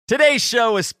Today's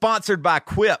show is sponsored by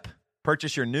Quip.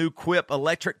 Purchase your new Quip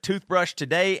electric toothbrush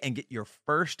today and get your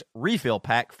first refill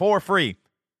pack for free.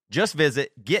 Just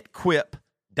visit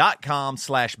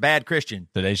getquip.com/badchristian.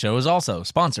 Today's show is also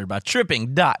sponsored by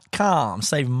tripping.com.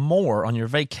 Save more on your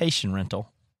vacation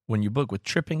rental when you book with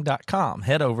tripping.com.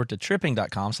 Head over to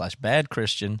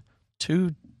tripping.com/badchristian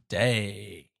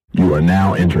today. You are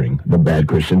now entering the Bad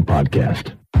Christian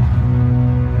Podcast.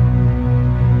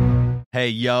 Hey,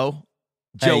 yo.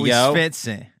 Joey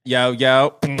Svensson. Yo.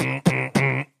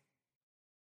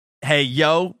 Hey,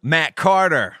 yo. Matt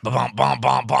Carter. Bum, bum,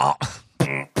 bum, bum.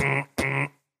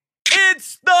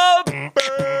 It's the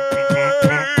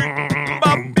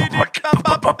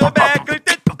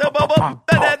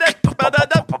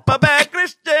Bad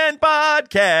Christian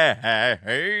Podcast.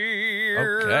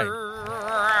 Okay.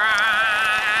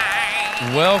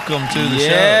 Welcome to the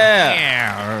show.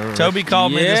 Toby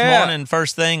called me this morning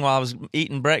first thing while I was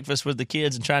eating breakfast with the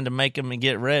kids and trying to make them and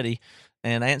get ready,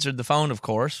 and I answered the phone, of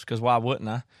course, because why wouldn't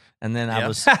I? And then I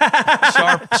was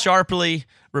sharply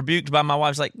rebuked by my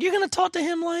wife. Like, you're going to talk to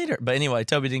him later. But anyway,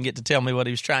 Toby didn't get to tell me what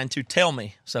he was trying to tell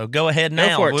me. So go ahead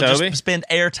now. Go for it, we'll Toby. just spend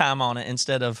airtime on it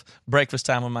instead of breakfast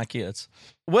time with my kids.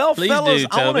 Well, Please fellas, do,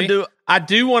 Toby. I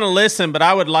do want to listen, but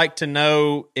I would like to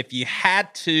know if you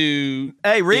had to.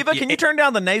 Hey, Reva, can you turn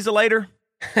down the nasolator?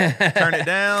 Turn it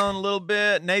down a little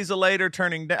bit. Nasolator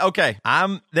turning down. Okay,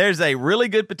 there's a really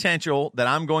good potential that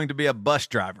I'm going to be a bus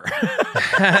driver.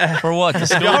 For what? The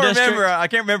school Y'all district? remember? I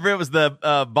can't remember if it was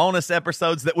the bonus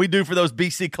episodes that we do for those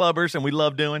BC clubbers and we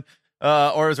love doing,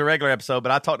 or it was a regular episode.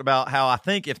 But I talked about how I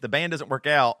think if the band doesn't work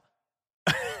out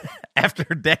after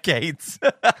decades,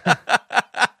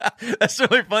 that's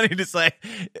really funny to say.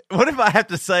 What if I have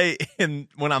to say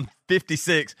when I'm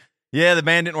 56? Yeah, the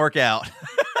band didn't work out.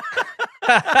 We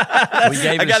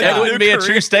gave it a shot. That wouldn't be a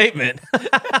true statement.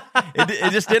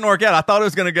 It just didn't work out. I thought it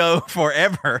was going to go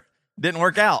forever. Didn't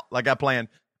work out like I planned.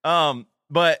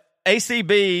 But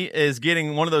ACB is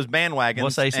getting one of those bandwagons.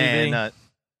 What's ACB? And,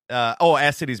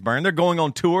 As Cities Burn. They're going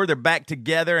on tour. They're back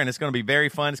together, and it's going to be very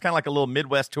fun. It's kind of like a little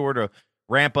Midwest tour to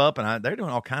ramp up, and they're doing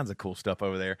all kinds of cool stuff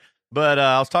over there. But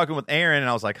I was talking with Aaron, and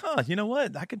I was like, you know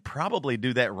what? I could probably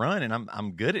do that run, and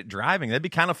I'm good at driving. That'd be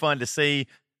kind of fun to see.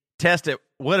 Test it.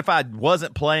 What if I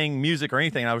wasn't playing music or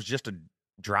anything? I was just a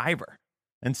driver.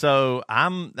 And so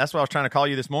that's what I was trying to call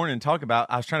you this morning and talk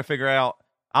about. I was trying to figure out,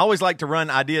 I always like to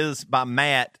run ideas by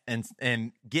Matt and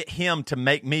get him to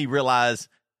make me realize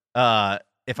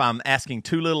if I'm asking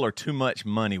too little or too much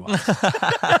money-wise. So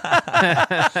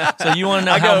you want to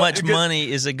know how much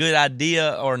money is a good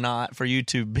idea or not for you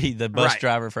to be the bus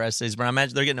driver for SC's? But I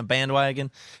imagine they're getting a bandwagon,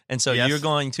 and so you're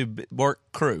going to work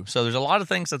crew. So there's a lot of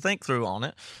things to think through on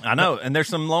it. I know, and there's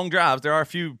some long drives. There are a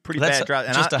few pretty bad drives.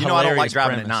 And just I don't like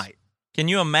driving at night. Can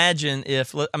you imagine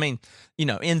if,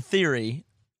 in theory,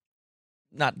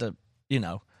 not to,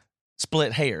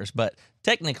 split hairs, but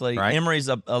technically, Emory's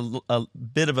a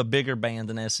bit of a bigger band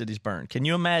than As Cities Burn. Can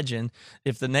you imagine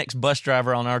if the next bus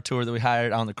driver on our tour that we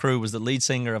hired on the crew was the lead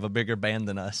singer of a bigger band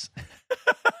than us?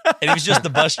 And he was just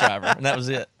the bus driver, and that was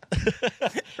it.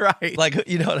 Right. Like,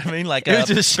 you know what I mean? Like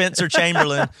just Spencer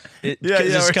Chamberlain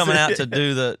just coming out to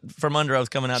do from Under Oath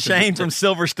coming out. Shane from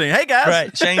Silverstein. Hey, guys.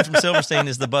 Right. Shane from Silverstein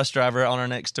is the bus driver on our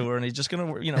next tour, and he's just going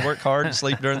to work hard and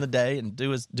sleep during the day and do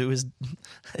his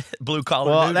blue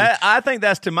collar duty. I think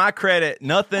that's to my credit.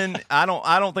 Nothing. I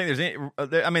don't think there's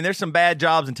any. There's some bad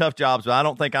jobs and tough jobs, but I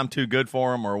don't think I'm too good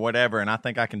for them or whatever, and I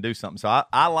think I can do something. So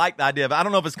I like the idea of it. I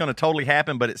don't know if it's going to totally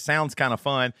happen, but it sounds kind of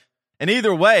fun. And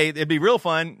either way, it'd be real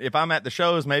fun if I'm at the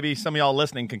shows. Maybe some of y'all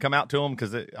listening can come out to them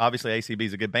because obviously ACB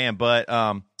is a good band. But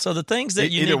so the things that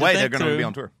you either need way, to they're think going to be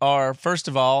on tour. Are first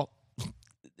of all,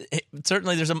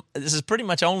 certainly this is pretty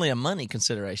much only a money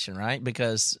consideration, right?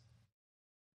 Because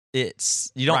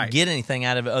you don't get anything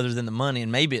out of it other than the money,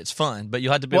 and maybe it's fun, but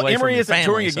you'll have to be away from your family. Emory isn't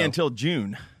touring again until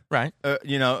June, right?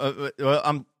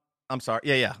 I'm sorry.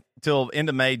 Yeah. Till end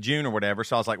of May, June or whatever.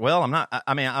 So I was like, well, I'm not,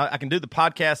 I can do the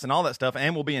podcast and all that stuff,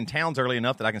 and we'll be in towns early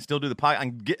enough that I can still do the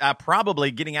podcast.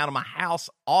 Probably getting out of my house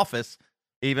office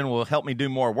even will help me do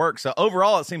more work. So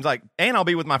overall, it seems like, and I'll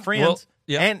be with my friends.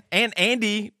 And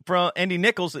Andy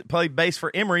Nichols that played bass for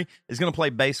Emory is going to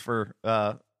play bass for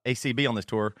ACB on this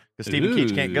tour because Stephen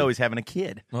Keach can't go. He's having a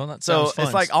kid. Well, that sounds fun.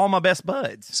 It's like all my best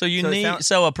buds. So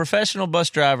a professional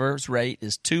bus driver's rate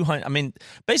is $200.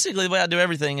 Basically the way I do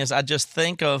everything is I just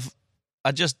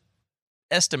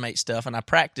estimate stuff, and I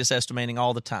practice estimating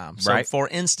all the time. So for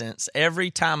instance,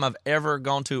 every time I've ever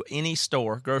gone to any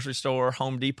store, grocery store,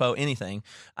 Home Depot, anything,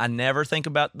 I never think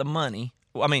about the money.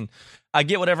 I mean, I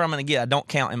get whatever I'm going to get. I don't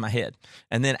count in my head.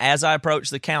 And then as I approach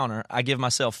the counter, I give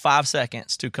myself 5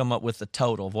 seconds to come up with the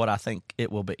total of what I think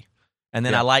it will be. And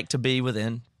then I like to be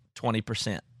within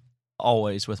 20%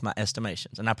 always with my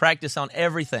estimations. And I practice on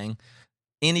everything.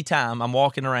 Anytime I'm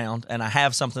walking around and I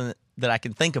have something that I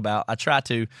can think about, I try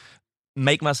to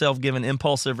make myself give an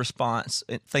impulsive response,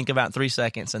 think about it in 3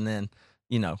 seconds, and then,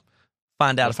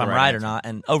 find out if I'm right or not.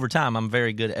 And over time, I'm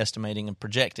very good at estimating and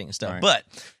projecting and stuff. Right. But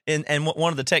and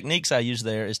one of the techniques I use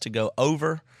there is to go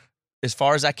over as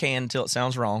far as I can until it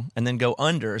sounds wrong, and then go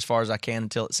under as far as I can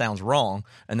until it sounds wrong,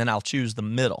 and then I'll choose the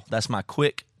middle. That's my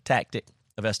quick tactic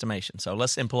of estimation. So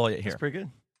let's employ it here. That's pretty good.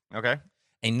 Okay.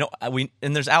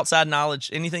 And there's outside knowledge.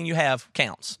 Anything you have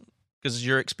counts because it's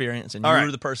your experience and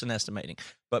you're the person estimating.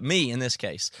 But me, in this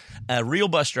case, a real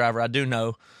bus driver, I do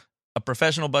know, a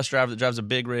professional bus driver that drives a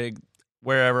big rig,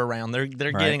 wherever around, they're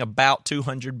getting about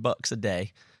 $200 a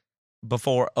day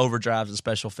before overdrives and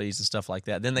special fees and stuff like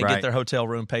that. Then they get their hotel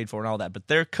room paid for and all that. But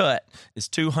their cut is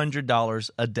 $200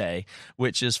 a day,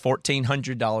 which is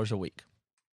 $1,400 a week.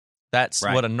 That's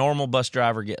what a normal bus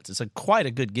driver gets. It's quite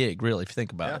a good gig, really, if you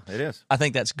think about it. Yeah, it is. I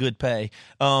think that's good pay.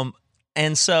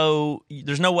 And so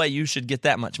there's no way you should get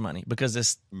that much money because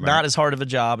it's not as hard of a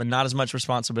job and not as much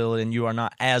responsibility, and you are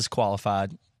not as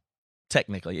qualified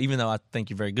technically, even though I think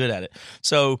you're very good at it.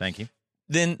 So thank you.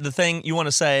 Then the thing you want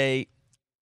to say,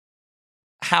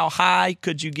 how high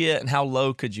could you get and how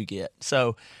low could you get?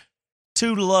 So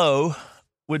too low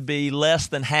would be less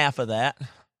than half of that.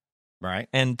 Right.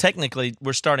 And technically,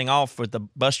 we're starting off with the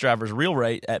bus driver's real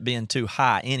rate at being too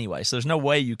high anyway. So there's no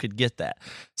way you could get that.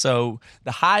 So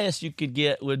the highest you could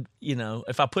get would,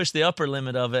 if I push the upper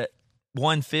limit of it,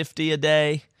 $150 a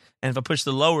day. And if I push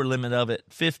the lower limit of it,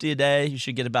 $50 a day, you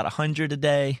should get about $100 a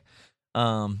day.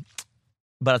 But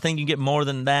I think you get more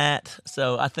than that.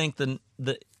 So I think the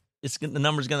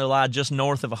number's going to lie just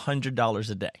north of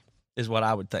 $100 a day is what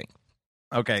I would think.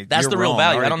 Okay, that's the real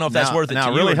value. I don't know if that's worth it to you.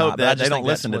 I really hope that they don't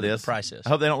listen to this. Price is. I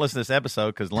hope they don't listen to this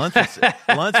episode because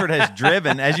Lunsford has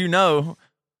driven, as you know,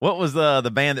 what was the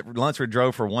band that Lunsford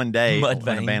drove for one day?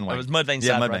 Mudvayne. It was Mudvayne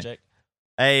Side Project.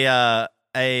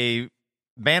 A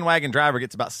bandwagon driver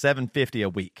gets about $750 a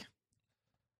week.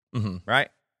 Mm-hmm. Right?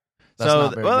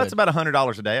 That's that's about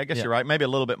 $100 a day. I guess you're right. Maybe a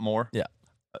little bit more. Yeah.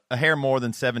 A hair more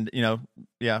than 7,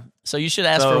 yeah. So you should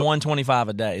ask for $125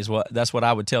 a day. That's what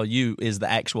I would tell you is the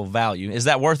actual value. Is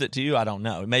that worth it to you? I don't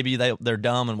know. Maybe they're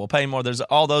dumb and will pay more. There's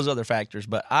all those other factors,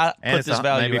 but I put this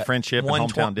value maybe at friendship and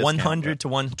hometown discount. 100 to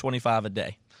 125 a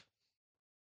day.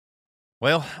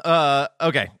 Well,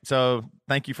 okay. So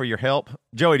thank you for your help,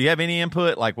 Joey. Do you have any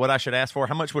input, like what I should ask for?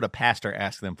 How much would a pastor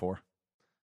ask them for?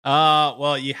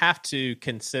 Well, you have to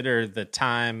consider the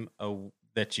time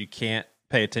that you can't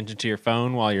pay attention to your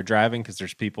phone while you're driving because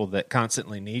there's people that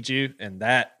constantly need you, and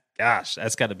that's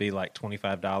got to be like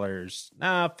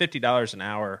 $50 an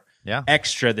hour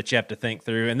extra that you have to think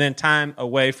through. And then time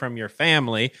away from your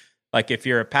family. Like if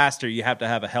you're a pastor, you have to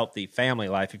have a healthy family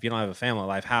life. If you don't have a family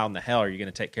life, how in the hell are you going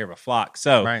to take care of a flock?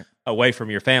 So away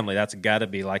from your family, that's got to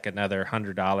be like another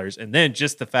 $100. And then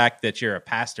just the fact that you're a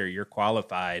pastor, you're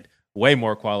qualified, way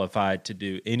more qualified to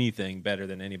do anything better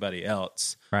than anybody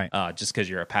else, right? Just because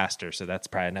you're a pastor, so that's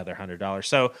probably another $100.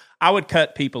 So I would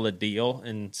cut people a deal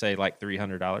and say like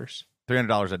 $300.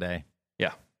 $300 a day.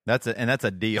 Yeah, that's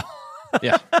a deal.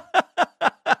 Yeah,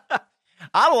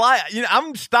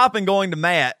 I'm stopping going to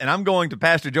Matt and I'm going to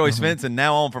Pastor Joey Svensson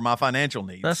now on for my financial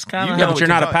needs. That's kind of but you're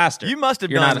not a pastor. You must have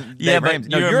done. But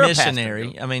you're a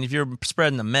missionary. I mean, if you're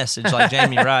spreading the message like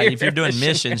Jamie Wright, if you're doing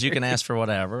missions, you can ask for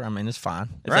whatever. I mean, it's fine.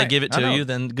 If they give it to you,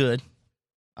 then good.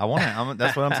 I want it.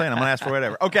 That's what I'm saying. I'm going to ask for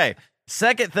whatever. Okay.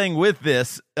 Second thing with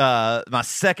this, my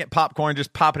second popcorn,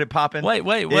 just popping. Wait.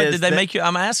 What did they make you?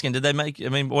 I'm asking. Did they make? I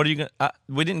mean, what are you going?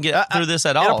 We didn't get through this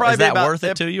at all. Is that worth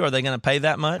it to you? Are they going to pay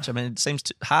that much? I mean, it seems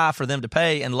high for them to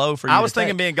pay and low for you. I was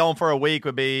thinking being gone for a week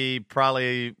would be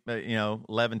probably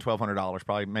 $1,100,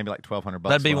 probably maybe like $1,200.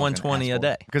 That'd be $120 a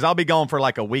day because I'll be gone for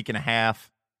like a week and a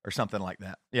half or something like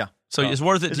that. Yeah. So it's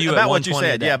worth it to you about at what you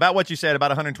said. a day. Yeah, about what you said,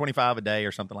 about $125 a day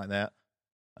or something like that.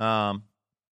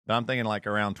 But I'm thinking like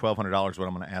around $1,200 what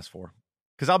I'm going to ask for.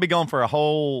 Because I'll be going for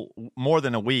more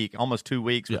than a week, almost 2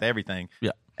 weeks with everything.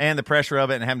 Yeah. And the pressure of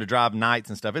it and having to drive nights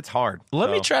and stuff. It's hard. Let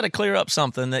me try to clear up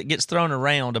something that gets thrown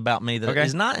around about me that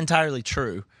is not entirely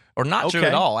true or not true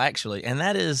at all, actually. And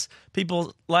that is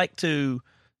people like to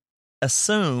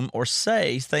assume or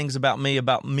say things about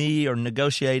me or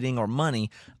negotiating or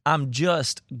money. I'm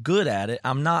just good at it.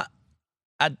 I'm not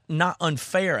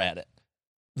unfair at it.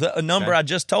 The number I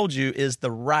just told you is the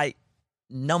right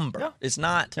number. Yeah. It's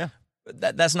not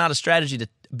that's not a strategy to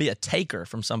be a taker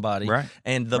from somebody. Right.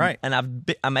 And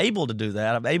I'm able to do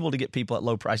that. I'm able to get people at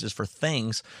low prices for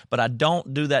things, but I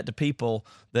don't do that to people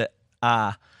that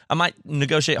I might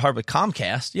negotiate hard with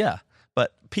Comcast, yeah.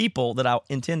 But people that I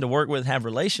intend to work with, have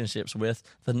relationships with,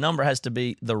 the number has to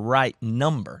be the right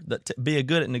number. That to be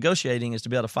good at negotiating is to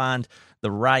be able to find the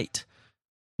right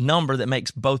number that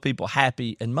makes both people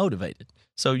happy and motivated.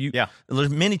 So there's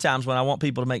many times when I want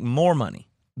people to make more money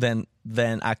than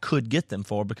I could get them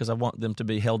for, because I want them to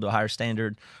be held to a higher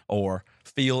standard or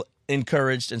feel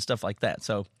encouraged and stuff like that.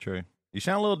 So true. You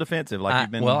sound a little defensive, like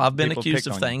you've been. Well, I've been accused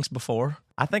of things before.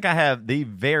 I think I have the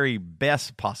very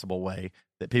best possible way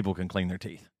that people can clean their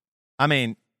teeth. I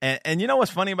mean, and you know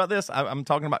what's funny about this? I'm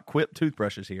talking about Quip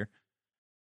toothbrushes here.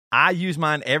 I use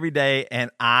mine every day,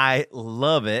 and I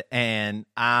love it. And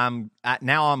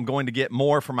now I'm going to get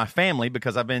more for my family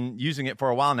because I've been using it for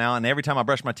a while now. And every time I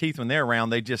brush my teeth when they're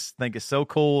around, they just think it's so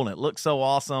cool and it looks so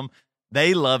awesome.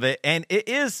 They love it. And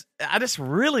I just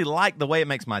really like the way it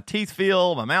makes my teeth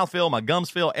feel, my mouth feel, my gums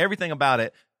feel, everything about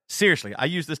it. Seriously, I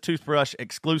use this toothbrush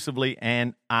exclusively,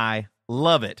 and I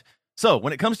love it. So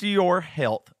when it comes to your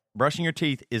health, brushing your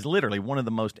teeth is literally one of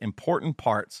the most important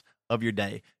parts of your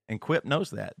day. And Quip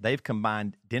knows that. They've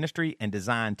combined dentistry and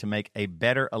design to make a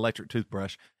better electric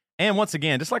toothbrush. And once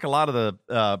again, just like a lot of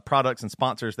the products and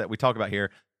sponsors that we talk about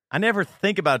here, I never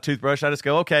think about a toothbrush. I just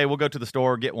go, okay, we'll go to the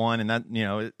store, get one. And that,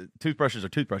 toothbrushes are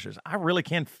toothbrushes. I really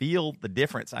can feel the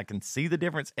difference. I can see the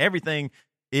difference. Everything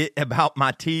about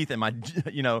my teeth and my,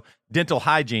 dental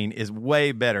hygiene is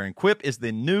way better. And Quip is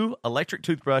the new electric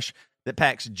toothbrush that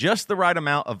packs just the right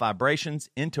amount of vibrations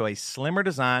into a slimmer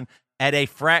design at a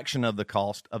fraction of the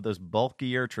cost of those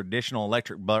bulkier traditional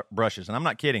electric brushes. And I'm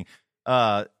not kidding.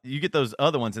 You get those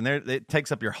other ones, and it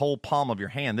takes up your whole palm of your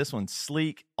hand. This one's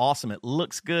sleek, awesome. It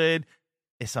looks good.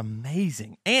 It's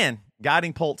amazing. And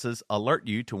guiding pulses alert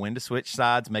you to when to switch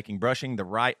sides, making brushing the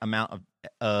right amount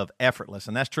of effortless.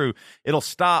 And that's true. It'll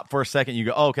stop for a second. You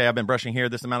go, oh, okay, I've been brushing here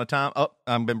this amount of time. Oh,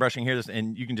 I've been brushing here this,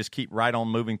 and you can just keep right on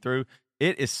moving through.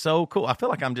 It is so cool. I feel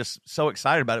like I'm just so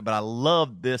excited about it, but I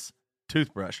love this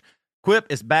toothbrush. Quip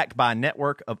is backed by a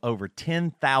network of over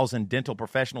 10,000 dental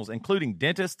professionals, including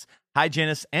dentists,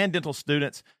 hygienists, and dental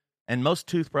students. And most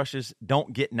toothbrushes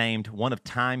don't get named one of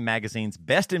Time Magazine's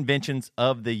best inventions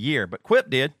of the year, but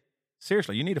Quip did.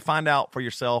 Seriously, you need to find out for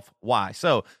yourself why.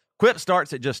 So Quip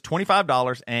starts at just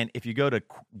 $25, and if you go to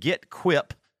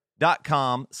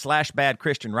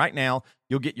getquip.com/badchristian right now,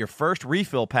 you'll get your first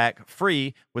refill pack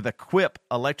free with a Quip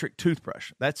electric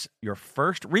toothbrush. That's your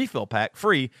first refill pack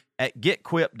free at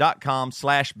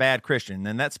getquip.com/badchristian.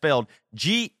 And that's spelled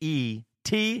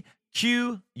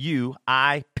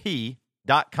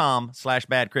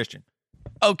GETQUIP.com/badchristian.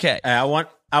 Okay. I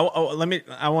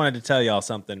wanted to tell y'all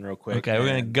something real quick. Okay,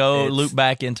 we're going to loop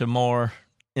back into more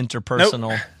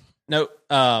interpersonal. Nope.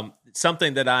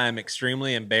 Something that I am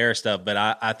extremely embarrassed of, but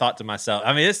I thought to myself,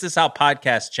 I mean, this is how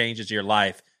podcast changes your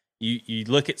life. You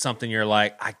look at something, you're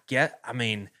like,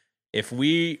 if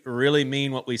we really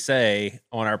mean what we say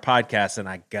on our podcast, and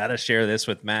I got to share this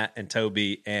with Matt and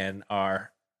Toby and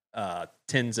our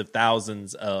tens of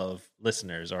thousands of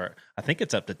listeners, or I think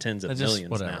it's up to tens of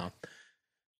millions now.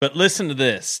 But listen to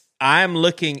this. I'm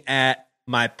looking at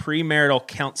my premarital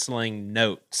counseling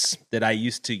notes that I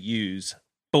used to use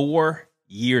 4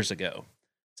 years ago.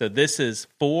 So this is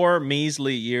 4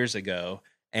 measly years ago.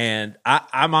 And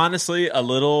I'm honestly a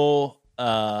little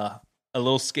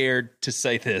scared to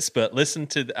say this, but listen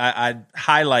to, I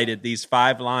highlighted these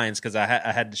 5 lines because I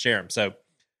had to share them. So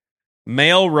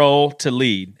male role to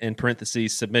lead, in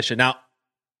parentheses, submission. Now,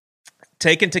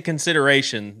 take into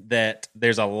consideration that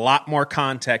there's a lot more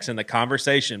context in the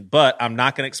conversation, but I'm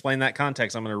not going to explain that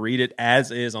context. I'm going to read it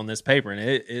as is on this paper, and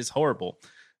it is horrible.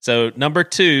 So number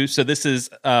 2, so this is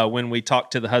when we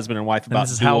talk to the husband and wife about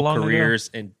dual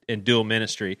careers and dual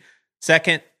ministry.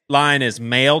 Second line is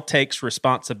male takes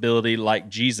responsibility like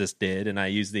Jesus did, and I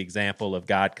use the example of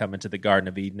God coming to the Garden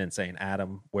of Eden and saying,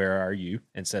 Adam, where are you?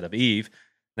 Instead of Eve.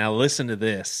 Now listen to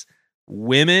this.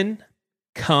 Women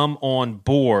come on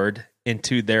board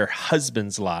into their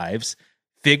husbands' lives.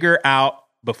 Figure out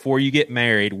before you get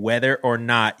married whether or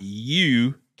not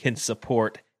you can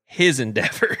support his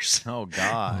endeavors. Oh,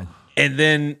 God. And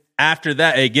then after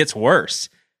that, it gets worse.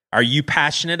 Are you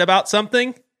passionate about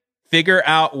something? Figure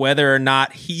out whether or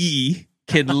not he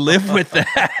can live with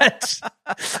that.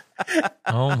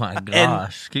 Oh, my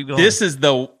gosh. Keep going. This is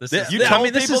the... You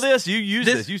told people this. You use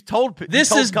this. You told people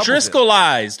this. Is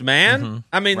Driscollized, man. Mm-hmm.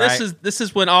 I mean, right. This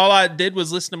is when all I did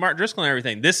was listen to Mark Driscoll and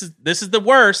everything. This is the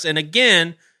worst. And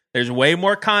again, there's way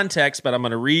more context, but I'm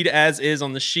going to read as is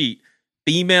on the sheet.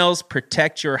 females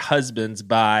protect your husbands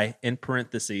by, in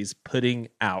parentheses, putting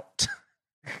out.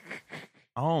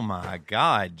 Oh my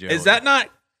God, Joey. Is that not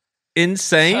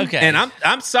insane? Okay. And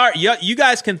I'm sorry. You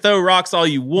guys can throw rocks all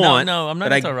you want. No, I'm not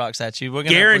going to throw rocks at you. We're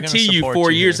gonna, guarantee we're you support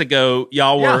 4 you years here. ago,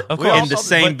 y'all were in the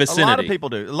same vicinity. A lot of people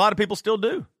do. A lot of people still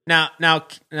do. Now,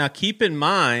 keep in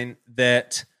mind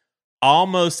that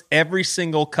almost every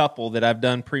single couple that I've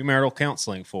done premarital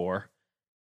counseling for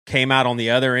came out on the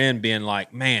other end being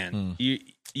like, man,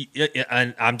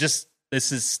 and I'm just,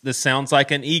 this sounds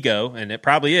like an ego, and it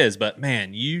probably is, but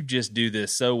man, you just do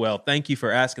this so well. Thank you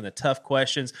for asking the tough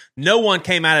questions. No one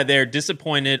came out of there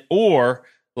disappointed or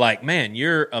like, man,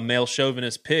 you're a male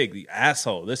chauvinist pig, the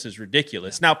asshole. This is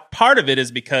ridiculous. Now, part of it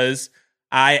is because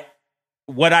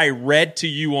what I read to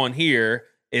you on here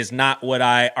is not what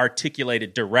I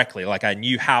articulated directly. Like I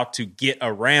knew how to get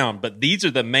around, but these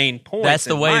are the main points. That's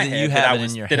the way that you have it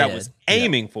in your head. That I was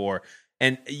aiming for.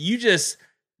 And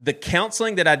the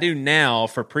counseling that I do now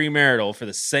for premarital for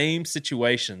the same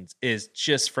situations is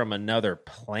just from another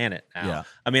planet now. Yeah.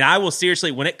 I mean, I will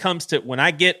seriously, when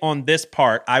I get on this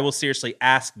part, I will seriously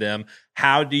ask them,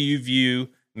 how do you view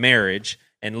marriage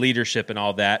and leadership and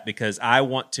all that? Because I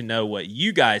want to know what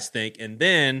you guys think. And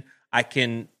then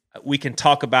we can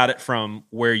talk about it from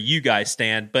where you guys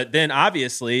stand. But then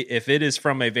obviously, if it is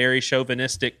from a very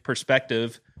chauvinistic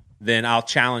perspective, then I'll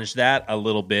challenge that a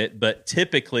little bit. But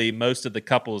typically, most of the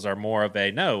couples are more of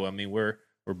a no. I mean, we're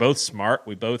both smart.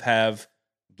 We both have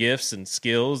gifts and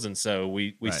skills, and so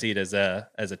we see it as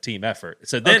a team effort.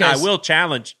 So then I will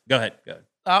challenge. Go ahead.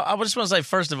 I just want to say,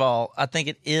 first of all, I think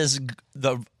it is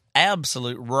the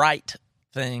absolute right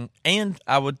thing, and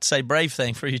I would say brave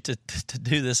thing for you to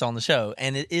do this on the show,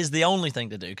 and it is the only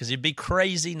thing to do, because it'd be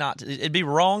crazy it'd be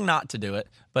wrong not to do it,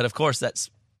 but of course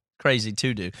that's crazy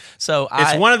to do. So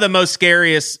it's one of the most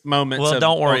scariest moments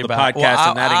don't worry of the about podcast, it. Well,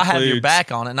 and that I includes have your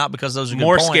back on it, not because those are good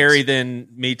more points. scary than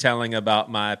me telling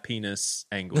about my penis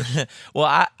anguish. Well,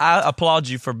 I applaud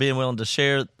you for being willing to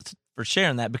sharing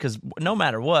that, because no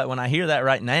matter what, when I hear that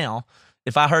right now,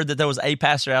 if I heard that there was a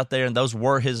pastor out there and those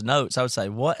were his notes, I would say,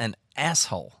 what an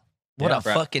asshole. What a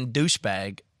fucking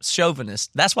douchebag,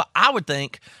 chauvinist. That's what I would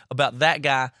think about that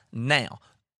guy now.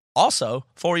 Also,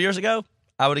 4 years ago,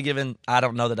 I would have given, I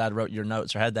don't know that I'd wrote your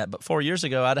notes or had that, but 4 years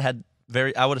ago, I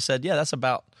would have said, yeah, that's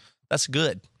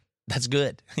good. That's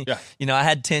good. Yeah. I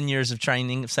had 10 years of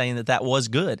training saying that was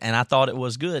good, and I thought it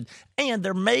was good. And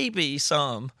there may be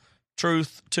some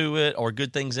truth to it or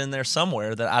good things in there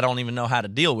somewhere that I don't even know how to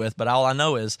deal with, but all I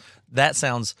know is that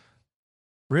sounds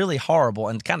really horrible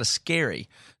and kind of scary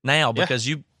now, because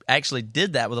you actually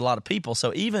did that with a lot of people.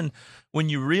 So even when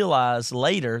you realize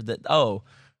later that,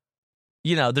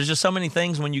 there's just so many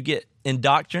things when you get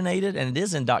indoctrinated, and it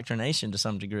is indoctrination to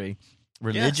some degree,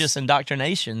 religious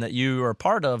indoctrination that you are a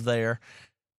part of there,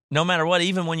 no matter what,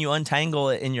 even when you untangle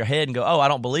it in your head and go, I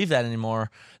don't believe that anymore,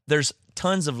 there's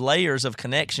tons of layers of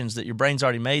connections that your brain's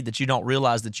already made that you don't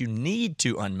realize that you need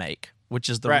to unmake, which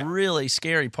is the really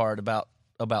scary part about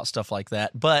stuff like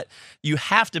that. But you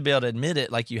have to be able to admit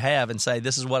it like you have and say,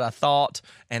 this is what I thought,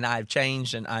 and I've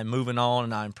changed, and I'm moving on,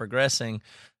 and I'm progressing.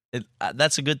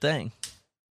 That's a good thing.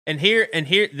 And here,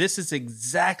 this is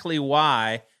exactly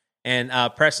why, and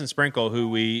Preston Sprinkle, who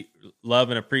we love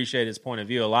and appreciate his point of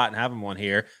view a lot and have him on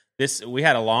here, we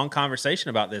had a long conversation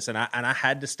about this, and I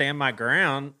had to stand my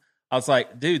ground. I was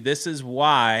like, dude, this is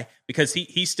why, because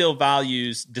he still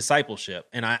values discipleship,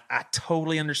 and I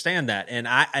totally understand that, and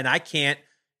I can't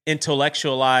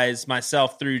intellectualize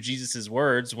myself through Jesus's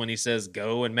words when he says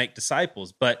go and make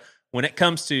disciples. But when it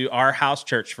comes to our house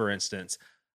church, for instance,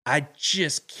 I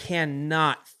just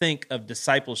cannot think of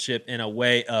discipleship in a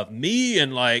way of me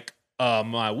and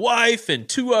my wife and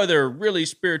two other really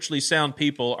spiritually sound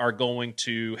people are going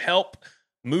to help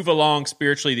move along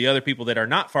spiritually the other people that are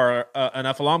not far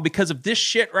enough along because of this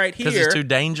shit right here. Because it's too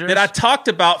dangerous? That I talked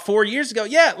about 4 years ago.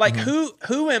 Yeah,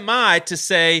 who am I to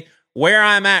say where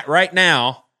I'm at right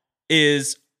now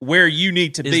is where you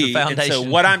need to be? And so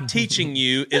what I'm teaching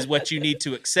you is what you need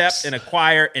to accept and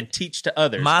acquire and teach to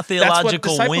others. My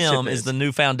theological whim is the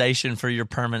new foundation for your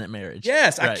permanent marriage.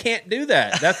 Yes, right. I can't do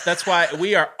that. That's why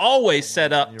we are always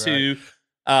set up to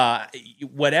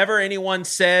whatever anyone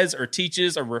says or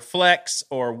teaches or reflects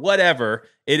or whatever,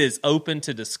 it is open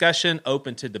to discussion,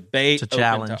 open to debate, to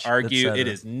challenge, open to argue. It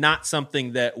is not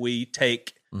something that we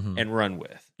take and run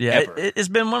with. Yeah, it's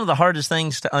been one of the hardest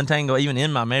things to untangle, even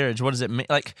in my marriage. What does it mean?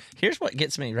 Like, here's what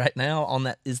gets me right now on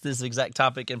that is this exact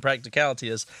topic in practicality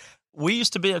is we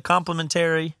used to be a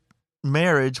complementary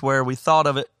marriage where we thought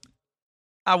of it,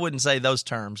 I wouldn't say those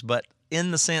terms, but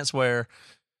in the sense where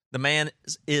the man's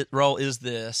role is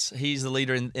this, he's the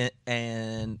leader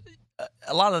and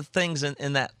a lot of things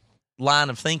in that line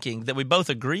of thinking that we both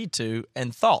agreed to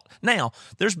and thought. Now,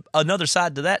 there's another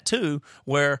side to that too,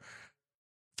 where,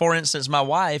 for instance, my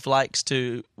wife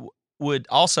would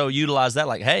also utilize that,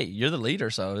 like, hey, you're the leader,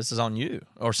 so this is on you,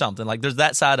 or something. Like, there's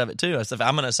that side of it too. If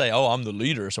I'm going to say, oh, I'm the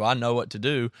leader, so I know what to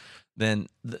do, then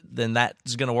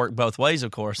that's going to work both ways,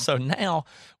 of course. So now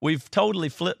we've totally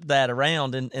flipped that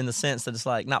around in the sense that it's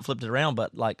like, not flipped it around,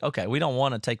 but like, okay, we don't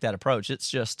want to take that approach. It's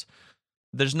just,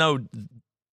 there's no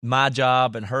my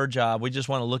job and her job. We just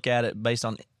want to look at it based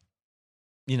on,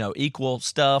 equal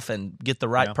stuff and get the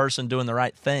right person doing the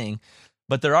right thing.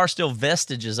 But there are still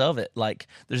vestiges of it. Like,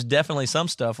 there's definitely some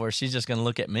stuff where she's just going to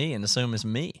look at me and assume it's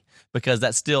me, because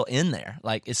that's still in there.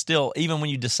 Like, it's still, even when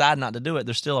you decide not to do it,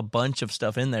 there's still a bunch of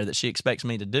stuff in there that she expects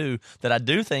me to do that I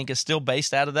do think is still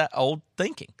based out of that old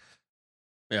thinking.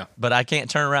 Yeah. But I can't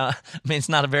turn around. I mean, it's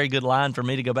not a very good line for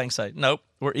me to go back and say, nope,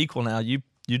 we're equal now. You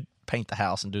paint the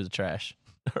house and do the trash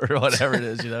or whatever it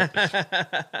is,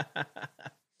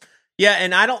 Yeah,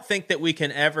 and I don't think that we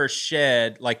can ever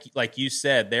shed, like you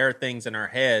said, there are things in our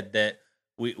head that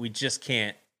we just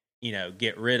can't,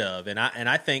 get rid of. And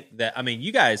I think that, I mean,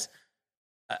 you guys,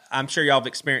 I'm sure y'all have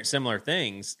experienced similar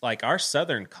things, like our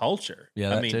Southern culture.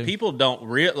 Yeah, I mean, too. people don't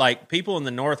like people in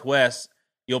the Northwest,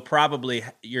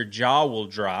 your jaw will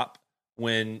drop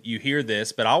when you hear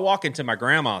this, but I'll walk into my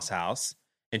grandma's house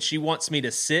and she wants me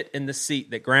to sit in the seat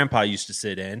that Grandpa used to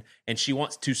sit in, and she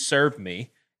wants to serve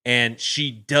me. And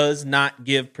she does not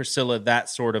give Priscilla that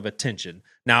sort of attention.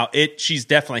 Now, she's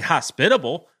definitely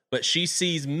hospitable, but she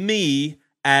sees me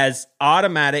as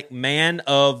automatic man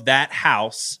of that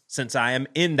house, since I am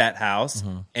in that house,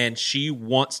 and she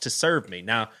wants to serve me.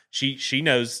 Now, she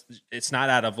knows it's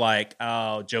not out of like,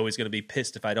 oh, Joey's going to be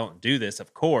pissed if I don't do this,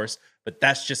 of course, but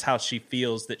that's just how she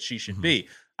feels that she should be.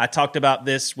 I talked about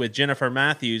this with Jennifer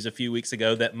Matthews a few weeks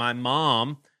ago, that my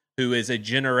mom, who is a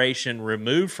generation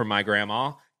removed from my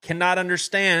grandma, cannot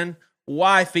understand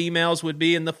why females would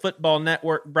be in the football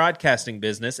network broadcasting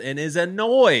business, and is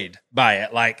annoyed by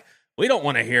it. Like, we don't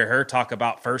want to hear her talk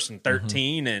about 1st and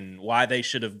 13 and why they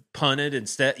should have punted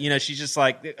instead. She's just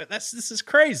like, this is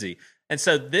crazy. And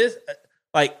so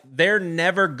they're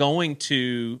never going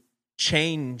to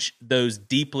change those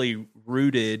deeply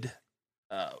rooted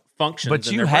functions.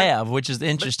 But you have, which is the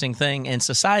interesting thing, and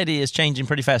society is changing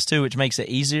pretty fast too, which makes it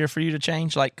easier for you to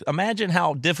change. Like, imagine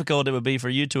how difficult it would be for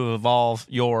you to evolve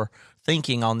your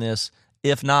thinking on this,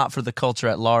 if not for the culture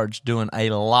at large doing a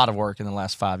lot of work in the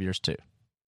last 5 years too.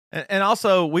 And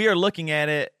also, we are looking at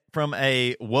it from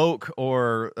a woke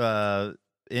or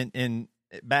looking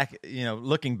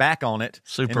back on it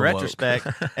super in retrospect.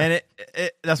 And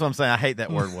that's what I'm saying. I hate that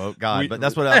word woke, God, but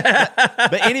that's what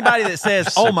but anybody that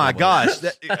says, oh my gosh,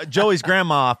 Joey's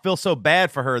grandma, I feel so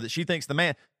bad for her that she thinks the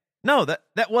man. No,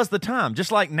 that was the time,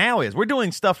 just like now is. We're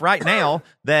doing stuff right now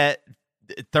that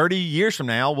 30 years from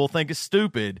now we'll think is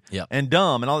stupid and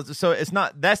dumb and all this. So it's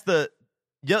not,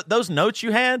 those notes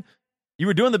you had, you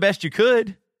were doing the best you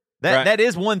could. That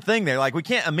is one thing there. Like, we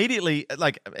can't immediately,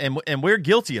 like, and we're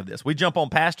guilty of this. We jump on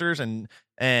pastors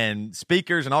and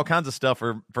speakers and all kinds of stuff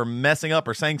for messing up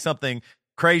or saying something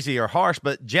crazy or harsh.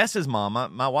 But Jess's mom,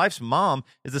 my wife's mom,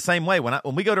 is the same way. When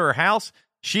we go to her house,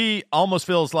 she almost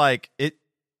feels like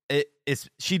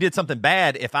she did something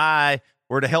bad if I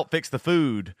were to help fix the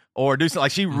food or do something.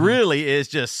 Like, she really is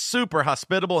just super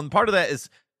hospitable, and part of that is,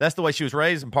 that's the way she was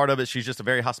raised, and part of it, she's just a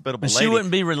very hospitable lady. She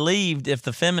wouldn't be relieved if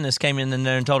the feminists came in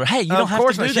there and told her, hey, you don't have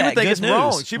to do that. She would think it's news.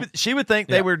 wrong. She would think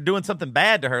they were doing something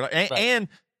bad to her. And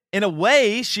in a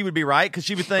way, she would be right, because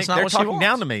she would think they're talking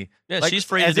down to me. Yeah, like, she's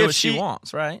free to do what she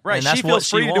wants, right? Right. And that's she feels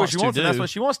free to do what she wants, and that's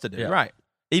what she wants to do. Yeah. Right.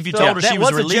 If you told her she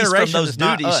was released from those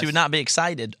not duties, us. she would not be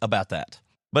excited about that.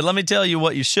 But let me tell you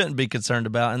what you shouldn't be concerned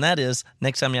about, and that is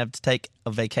next time you have to take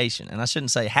a vacation. And I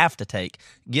shouldn't say have to take,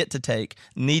 get to take,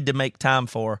 need to make time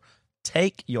for.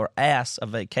 Take your ass a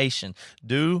vacation.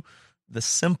 Do the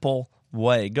simple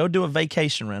way. Go do a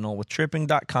vacation rental with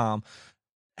tripping.com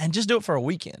and just do it for a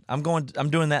weekend. I'm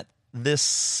doing that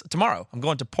tomorrow. I'm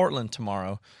going to Portland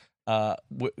tomorrow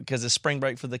because it's spring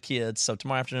break for the kids. So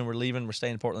tomorrow afternoon we're leaving. We're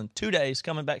staying in Portland 2 days,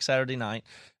 coming back Saturday night,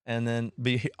 and then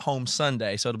be home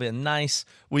Sunday. So it'll be a nice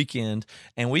weekend.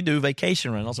 And we do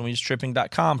vacation rentals, and we use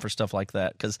tripping.com for stuff like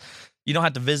that, because you don't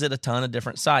have to visit a ton of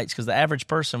different sites, because the average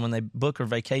person, when they book a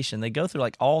vacation, they go through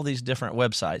like all these different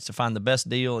websites to find the best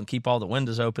deal and keep all the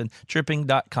windows open.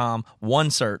 Tripping.com,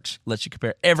 one search, lets you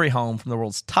compare every home from the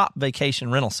world's top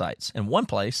vacation rental sites in one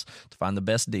place to find the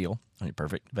best deal on your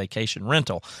perfect vacation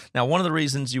rental. Now, one of the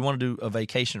reasons you want to do a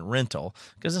vacation rental,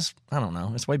 because it's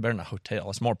way better than a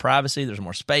hotel. It's more privacy, there's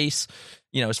more space. space,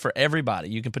 is for everybody.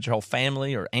 You can put your whole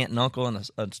family or aunt and uncle in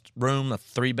a room, a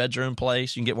 3-bedroom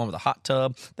place. You can get one with a hot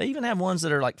tub. They even have ones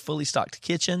that are like fully stocked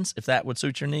kitchens, if that would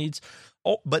suit your needs.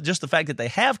 Oh, but just the fact that they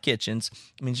have kitchens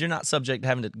means you're not subject to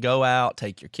having to go out,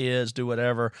 take your kids, do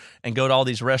whatever, and go to all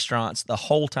these restaurants the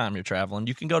whole time you're traveling.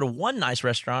 You can go to one nice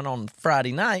restaurant on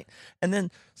Friday night and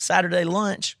then Saturday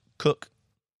lunch, cook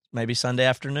maybe Sunday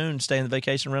afternoon, stay in the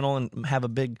vacation rental and have a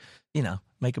big,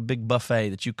 make a big buffet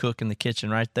that you cook in the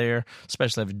kitchen right there,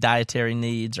 especially if you have dietary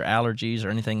needs or allergies or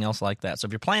anything else like that. So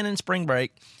if you're planning spring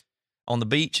break on the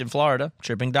beach in Florida,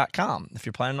 tripping.com. If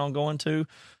you're planning on going to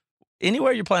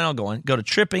anywhere you're planning on going, go to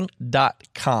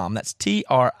tripping.com. That's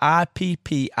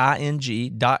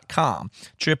tripping.com.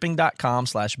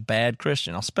 Tripping.com/bad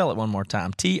Christian. I'll spell it one more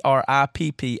time.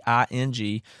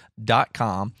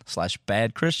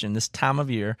 tripping.com/bad Christian. This time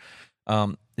of year,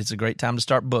 it's a great time to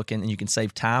start booking, and you can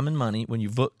save time and money when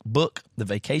you book the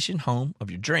vacation home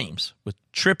of your dreams with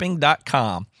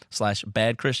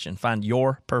tripping.com/bad Christian. Find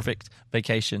your perfect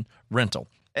vacation rental.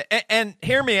 And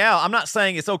hear me out. I'm not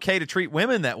saying it's okay to treat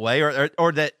women that way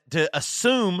or that to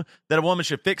assume that a woman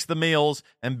should fix the meals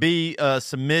and be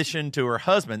submission to her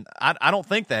husband. I don't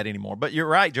think that anymore. But you're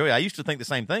right, Joey. I used to think the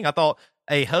same thing. I thought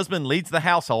a husband leads the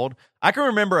household. I can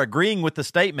remember agreeing with the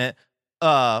statement,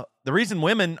 the reason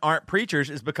women aren't preachers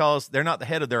is because they're not the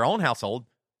head of their own household.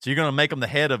 So you're going to make them the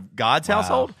head of God's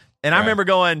household? And I remember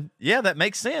going, yeah, that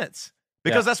makes sense.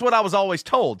 Because that's what I was always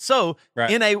told. So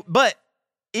but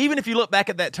even if you look back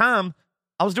at that time,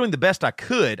 I was doing the best I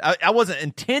could. I wasn't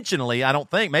intentionally, I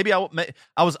don't think. Maybe I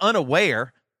was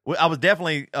unaware. I was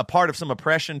definitely a part of some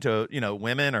oppression to,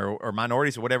 women or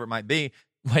minorities or whatever it might be.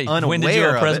 Wait, when did you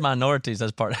oppress minorities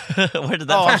as part? Where did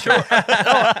that? I'm sure.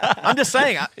 I'm just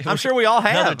saying. I'm sure we all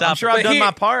have. I'm sure I've done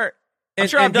my part. I'm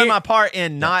sure I've done my part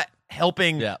in not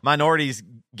helping minorities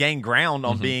gain ground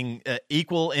on being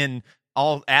equal in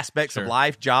all aspects of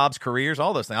life, jobs, careers,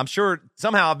 all those things. I'm sure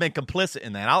somehow I've been complicit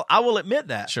in that. I will admit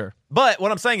that. Sure. But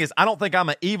what I'm saying is I don't think I'm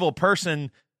an evil person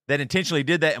that intentionally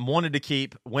did that and wanted to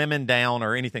keep women down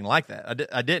or anything like that.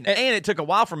 I didn't. And it took a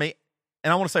while for me.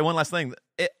 And I want to say one last thing.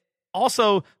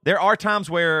 Also, there are times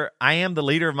where I am the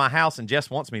leader of my house and Jess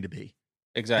wants me to be.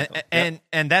 Exactly. And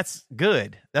that's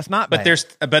good. That's not bad.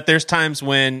 But there's times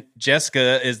when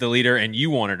Jessica is the leader and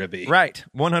you want her to be. Right.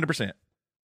 100%.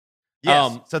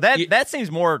 Yes. So that seems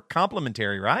more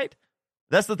complimentary, right?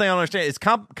 That's the thing I don't understand. It's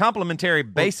complementary.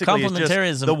 Basically, it's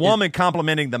just the woman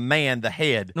complimenting the man, the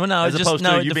head. No,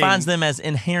 it defines them as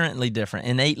inherently different,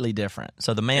 innately different.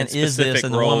 So the man is this,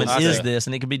 and the woman is this,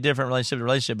 and it could be different relationship to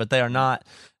relationship, but they are not.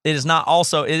 It is not.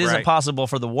 Also, it isn't possible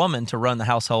for the woman to run the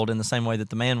household in the same way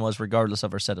that the man was, regardless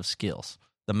of her set of skills.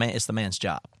 It's the man's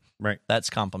job. Right. That's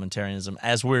complementarianism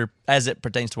as it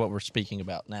pertains to what we're speaking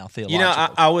about now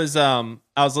theologically. I was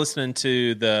listening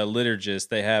to the Liturgist.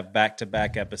 They have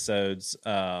back-to-back episodes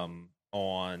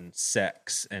on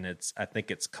sex, and it's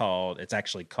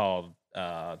actually called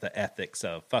The Ethics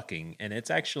of Fucking, and it's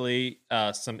actually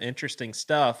some interesting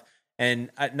stuff.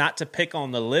 And not to pick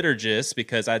on the Liturgist,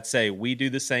 because I'd say we do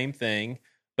the same thing,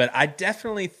 but I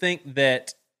definitely think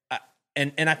that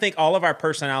And I think all of our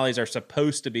personalities are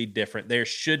supposed to be different. There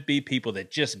should be people that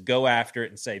just go after it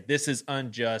and say, this is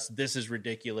unjust, this is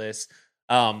ridiculous.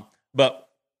 But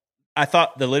I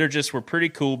thought the Liturgists were pretty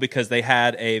cool because they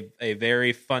had a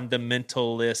very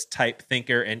fundamentalist type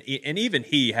thinker, and even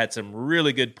he had some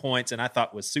really good points, and I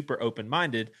thought was super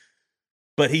open-minded.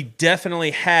 But he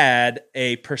definitely had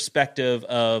a perspective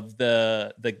of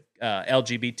the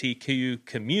LGBTQ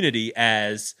community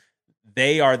as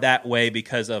they are that way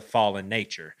because of fallen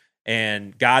nature.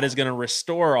 And God is going to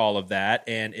restore all of that.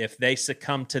 And if they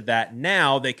succumb to that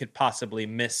now, they could possibly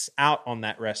miss out on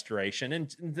that restoration.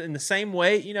 And in the same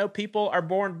way, people are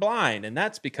born blind, and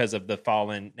that's because of the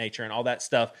fallen nature and all that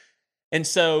stuff. And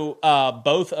so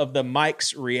both of the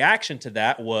Mike's reaction to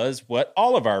that was what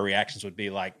all of our reactions would be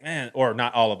like, man, or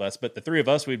not all of us, but the three of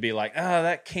us would be like,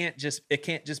 it can't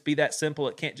just be that simple.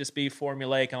 It can't just be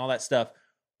formulaic and all that stuff.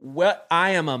 What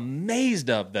I am amazed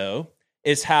of, though,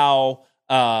 is how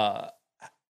my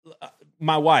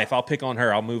wife, I'll pick on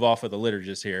her, I'll move off of the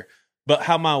Liturgist here, but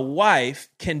how my wife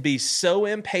can be so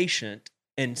impatient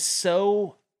and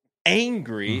so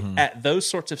angry at those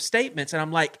sorts of statements. And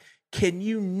I'm like, can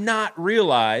you not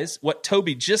realize what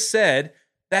Toby just said?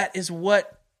 That is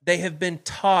what they have been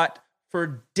taught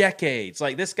for decades.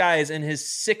 Like, this guy is in his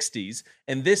 60s,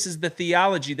 and this is the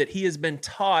theology that he has been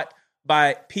taught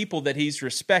by people that he's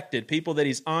respected, people that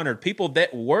he's honored, people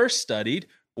that were studied,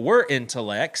 were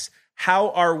intellects.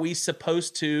 How are we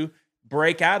supposed to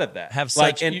break out of that? Have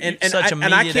such, such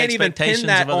immediate expectations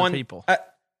of other people.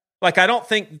 Like, I don't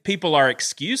think people are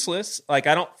excuseless. Like,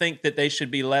 I don't think that they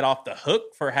should be let off the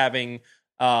hook for having,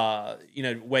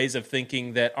 ways of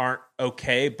thinking that aren't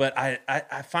okay. But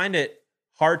I find it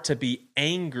hard to be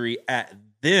angry at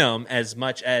them as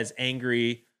much as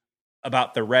angry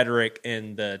about the rhetoric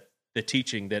and the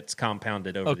teaching that's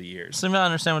compounded over the years. So I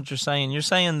understand what you're saying. You're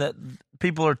saying that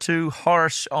people are too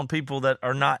harsh on people that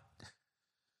are not.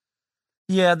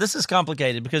 Yeah, this is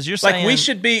complicated because you're saying... Like, we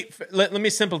should be... Let me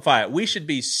simplify it. We should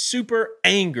be super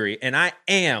angry, and I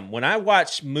am. When I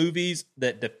watch movies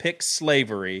that depict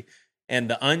slavery and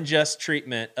the unjust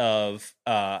treatment of,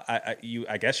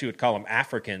 I guess you would call them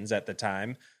Africans at the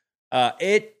time,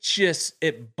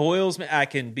 it boils me. I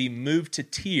can be moved to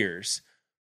tears.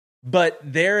 But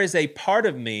there is a part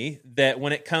of me that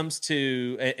when it comes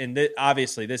to, and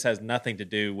obviously this has nothing to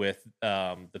do with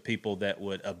the people that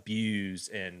would abuse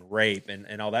and rape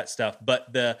and all that stuff.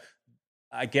 But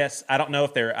I guess, I don't know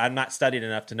if I'm not studied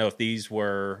enough to know if these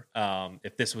were,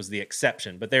 if this was the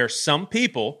exception. But there are some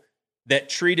people that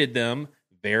treated them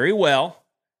very well,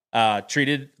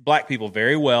 treated black people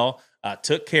very well,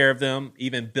 took care of them,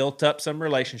 even built up some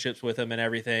relationships with them and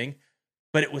everything.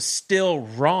 But it was still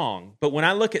wrong. But when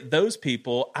I look at those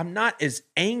people, I'm not as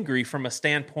angry from a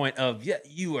standpoint of, yeah,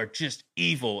 you are just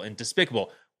evil and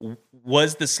despicable.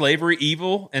 Was the slavery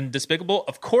evil and despicable?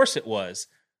 Of course it was.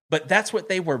 But that's what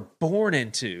they were born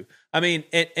into. I mean,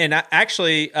 and I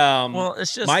actually,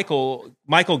 it's just Michael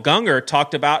Gungor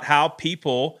talked about how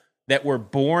people that were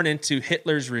born into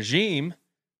Hitler's regime,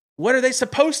 what are they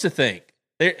supposed to think?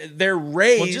 They're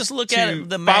raised just look to at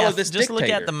the follow math, this just dictator.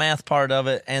 look at the math part of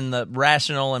it and the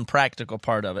rational and practical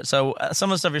part of it. So some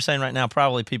of the stuff you're saying right now,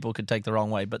 probably people could take the wrong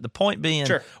way. But the point being,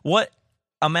 Sure. What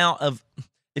amount of,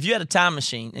 if you had a time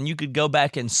machine and you could go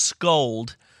back and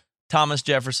scold Thomas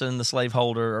Jefferson, the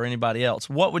slaveholder, or anybody else,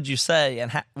 what would you say,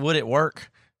 and would it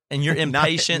work? And your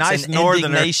impatience nice and Northerner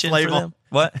indignation for slave them?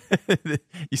 What?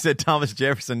 You said Thomas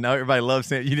Jefferson. No, everybody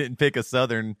loves him. You didn't pick a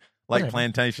Southern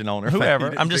plantation owner.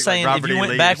 Whoever. I'm just saying, if you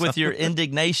went back with your something.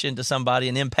 indignation to somebody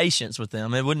and impatience with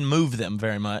them, it wouldn't move them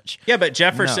very much. Yeah, but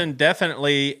Jefferson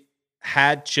definitely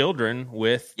had children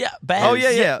with... Yeah, bad. Oh,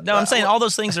 yeah. No, I'm saying all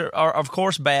those things are of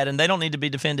course bad, and they don't need to be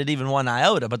defended even one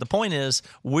iota. But the point is,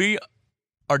 we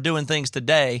are doing things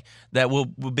today that will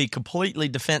be completely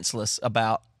defenseless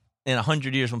about in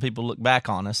 100 years when people look back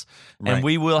on us, and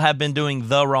we will have been doing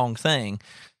the wrong thing.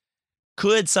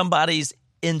 Could somebody's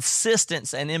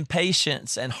insistence and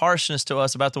impatience and harshness to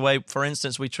us about the way, for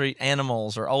instance, we treat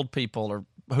animals or old people or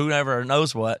whoever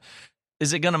knows what,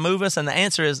 is it going to move us? And the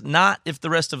answer is not if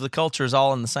the rest of the culture is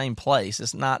all in the same place.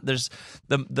 It's not. There's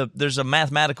a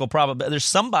mathematical probability. There's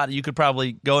somebody you could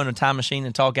probably go in a time machine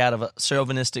and talk out of a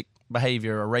chauvinistic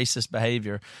behavior or racist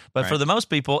behavior. But for the most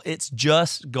people, it's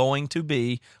just going to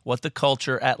be what the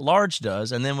culture at large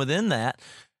does. And then within that,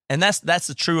 and that's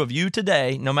the true of you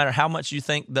today, no matter how much you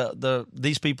think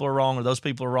these people are wrong or those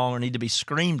people are wrong or need to be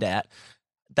screamed at.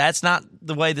 That's not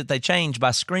the way that they change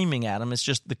by screaming at them. It's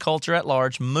just the culture at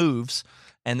large moves,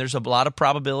 and there's a lot of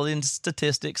probability and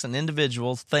statistics and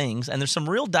individual things, and there's some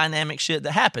real dynamic shit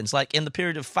that happens. Like in the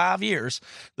period of 5 years,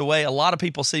 the way a lot of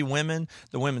people see women,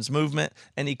 the women's movement,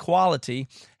 and equality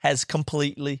has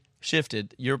completely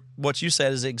shifted. What you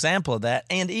said is an example of that.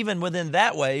 And even within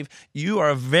that wave, you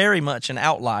are very much an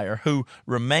outlier who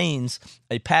remains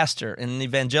a pastor in an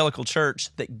evangelical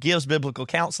church that gives biblical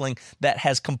counseling that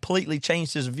has completely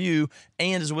changed his view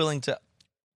and is willing to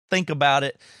think about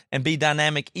it and be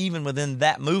dynamic even within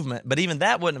that movement. But even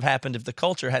that wouldn't have happened if the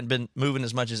culture hadn't been moving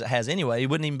as much as it has anyway. It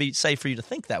wouldn't even be safe for you to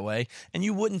think that way, and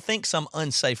you wouldn't think some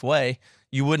unsafe way.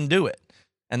 You wouldn't do it.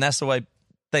 And that's the way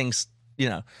things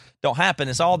don't happen.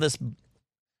 It's all this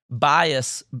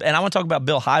bias. And I want to talk about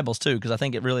Bill Hybels too, because I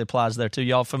think it really applies there too.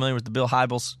 Y'all familiar with the Bill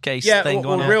Hybels case thing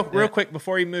going on? Real quick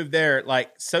before you move there, like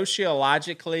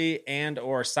sociologically and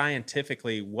or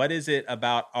scientifically, what is it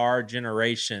about our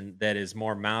generation that is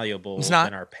more malleable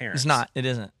than our parents? It's not. It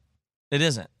isn't. It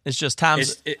isn't. It's just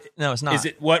times. No, it's not. Is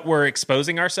it what we're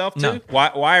exposing ourselves to? No.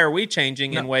 Why are we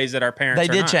changing in ways that our parents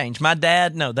They did not? change. My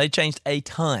dad, they changed a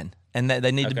ton. And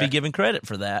they need to be given credit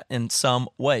for that in some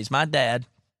ways. My dad,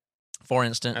 for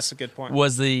instance, that's a good point.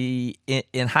 Was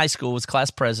in high school, was class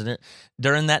president.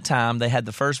 During that time, they had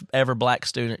the first ever black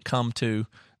student come to,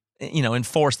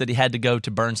 enforce that he had to go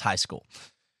to Burns High School.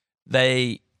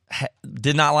 They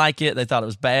did not like it. They thought it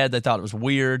was bad. They thought it was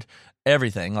weird.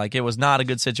 Everything. Like, it was not a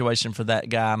good situation for that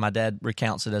guy. My dad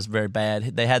recounts it as very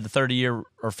bad. They had the 30-year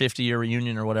or 50-year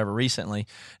reunion or whatever recently,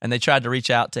 and they tried to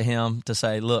reach out to him to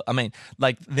say, look,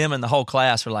 them and the whole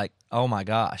class were like, oh my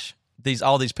gosh,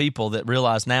 all these people that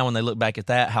realize now when they look back at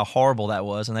that, how horrible that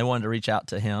was, and they wanted to reach out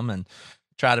to him and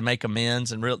try to make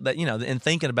amends and and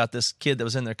thinking about this kid that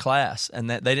was in their class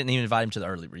and that they didn't even invite him to the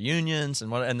early reunions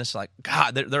and it's like,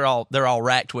 God, they're all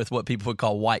racked with what people would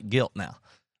call white guilt now.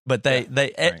 But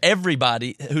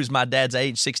everybody who's my dad's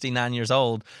age, 69 years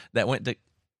old, that went to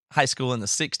high school in the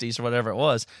 60s or whatever it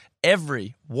was,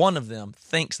 every one of them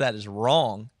thinks that is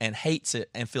wrong and hates it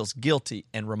and feels guilty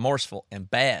and remorseful and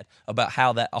bad about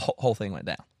how that whole thing went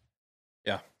down.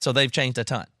 Yeah. So they've changed a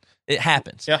ton. It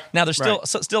happens. Yeah. Now there's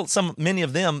many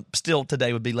of them still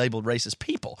today would be labeled racist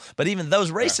people, but even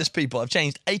those racist people have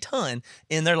changed a ton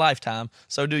in their lifetime.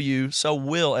 So do you, so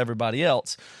will everybody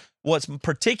else. What's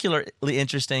particularly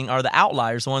interesting are the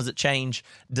outliers, the ones that change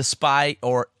despite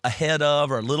or ahead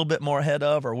of or a little bit more ahead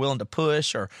of or willing to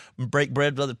push or break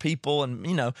bread with other people. And,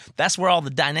 that's where all the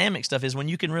dynamic stuff is, when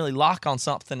you can really lock on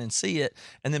something and see it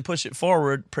and then push it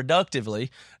forward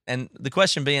productively. And the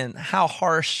question being, how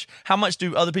much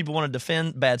do other people want to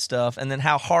defend bad stuff? And then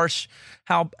how harsh,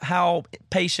 how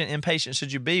impatient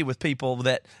should you be with people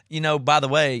that, by the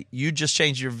way, you just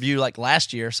changed your view like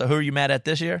last year. So who are you mad at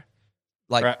this year?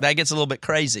 That gets a little bit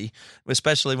crazy,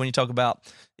 especially when you talk about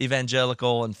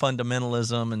evangelical and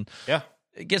fundamentalism, and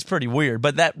it gets pretty weird.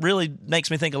 But that really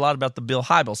makes me think a lot about the Bill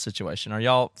Hybels situation. Are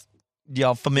y'all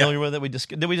familiar with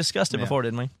it? Did we discuss it before,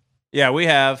 didn't we? Yeah, we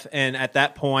have. And at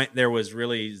that point, there was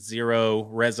really zero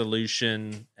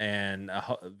resolution and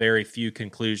very few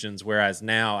conclusions. Whereas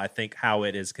now, I think how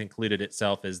it has concluded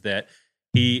itself is that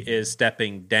he is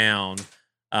stepping down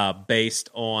based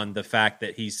on the fact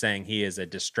that he's saying he is a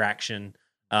distraction.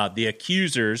 The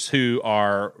accusers, who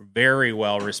are very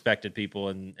well-respected people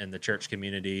in the church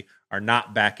community, are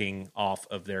not backing off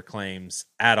of their claims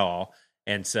at all.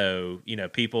 And so,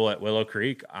 people at Willow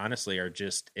Creek, honestly, are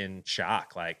just in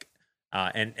shock.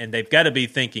 And they've got to be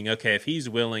thinking, okay, if he's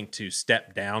willing to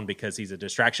step down because he's a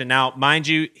distraction. Now, mind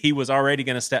you, he was already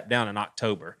going to step down in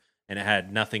October, and it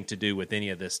had nothing to do with any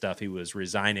of this stuff. He was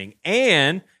resigning.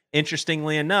 And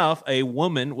interestingly enough, a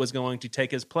woman was going to take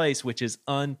his place, which is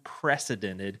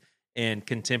unprecedented in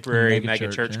contemporary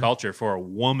megachurch culture for a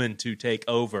woman to take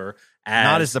over as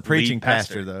not as the preaching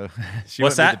pastor, though.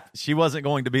 What's that? She wasn't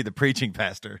going to be the preaching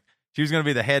pastor. She was going to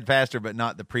be the head pastor, but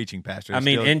not the preaching pastor.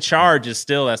 In charge is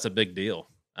still, that's a big deal.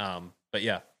 But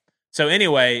yeah. So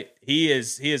anyway, he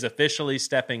is officially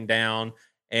stepping down.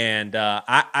 And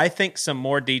I think some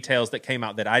more details that came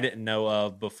out that I didn't know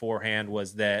of beforehand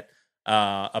was that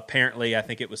apparently, I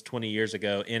think it was 20 years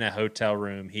ago, in a hotel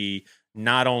room, he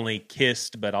not only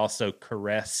kissed but also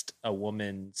caressed a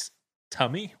woman's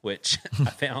tummy, which I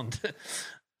found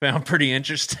pretty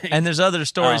interesting. And there's other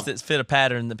stories that fit a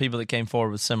pattern, the people that came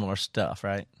forward with similar stuff,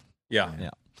 right? Yeah.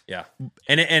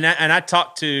 And I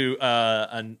talked to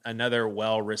another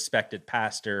well-respected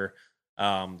pastor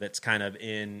that's kind of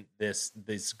in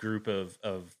this group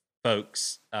of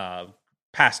folks,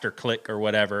 pastor clique or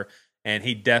whatever. And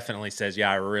he definitely says,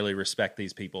 I really respect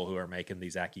these people who are making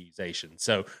these accusations.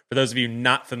 So for those of you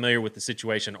not familiar with the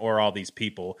situation or all these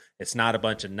people, it's not a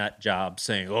bunch of nut jobs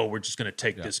saying, oh, we're just going to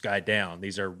take this guy down.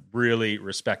 These are really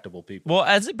respectable people. Well,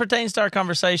 as it pertains to our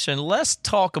conversation, let's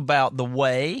talk about the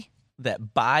way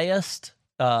that biased,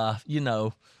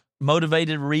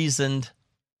 motivated, reasoned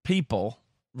people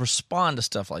respond to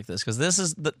stuff like this. Because this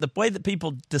is the way that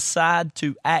people decide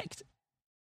to act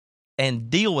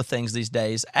and deal with things these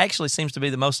days actually seems to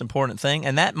be the most important thing.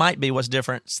 And that might be what's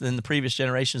different than the previous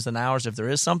generations than ours. If there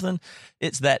is something,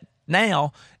 it's that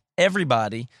now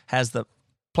everybody has the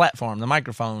platform, the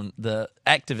microphone, the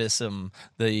activism,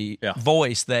 the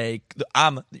voice,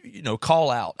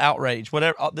 call out, outrage,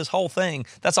 whatever, this whole thing,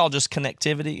 that's all just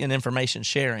connectivity and information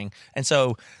sharing. And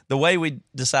so the way we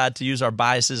decide to use our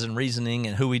biases and reasoning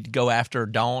and who we go after or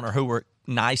don't, or who we're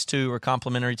nice to or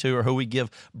complimentary to, or who we give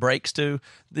breaks to,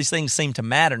 these things seem to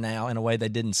matter now in a way they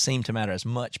didn't seem to matter as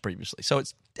much previously. So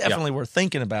it's definitely worth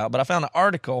thinking about. But I found an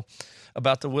article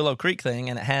about the Willow Creek thing,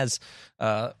 and it has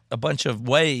a bunch of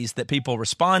ways that people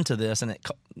respond to this, and it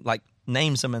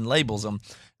names them and labels them.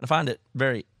 And I find it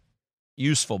very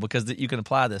useful because you can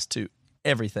apply this to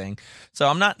everything. So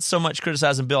I'm not so much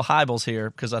criticizing Bill Hybels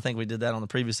here, because I think we did that on the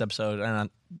previous episode, and I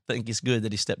think it's good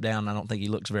that he stepped down. I don't think he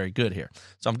looks very good here.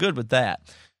 So I'm good with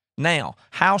that. Now,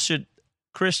 how should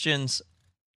Christians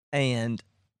and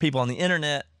people on the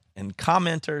internet and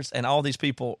commenters and all these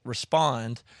people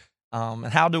respond? And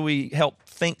how do we help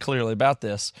think clearly about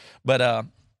this? But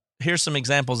here's some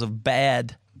examples of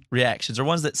bad reactions, or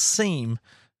ones that seem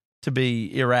to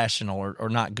be irrational or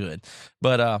not good.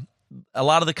 But a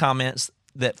lot of the comments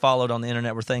that followed on the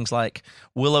internet were things like,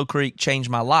 Willow Creek changed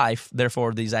my life,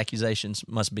 therefore these accusations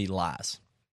must be lies.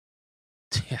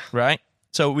 Yeah. Right?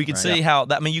 So we could see how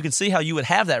that. I mean, you can see how you would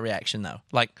have that reaction though.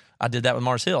 Like I did that with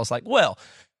Mars Hill. It's like, well,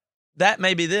 that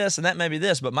may be this and that may be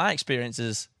this, but my experience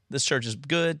is this church is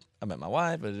good. I met my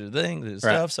wife, I did the thing,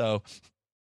 stuff. So,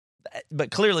 but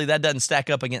clearly that doesn't stack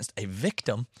up against a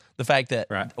victim. The fact that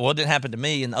well, it didn't happen to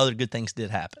me, and other good things did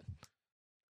happen.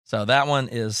 So that one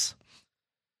is,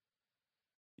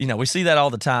 we see that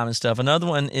all the time and stuff. Another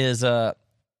one is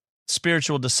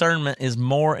spiritual discernment is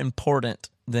more important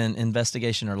than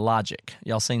investigation or logic.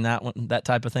 Y'all seen that one, that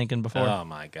type of thinking before? Oh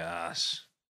my gosh.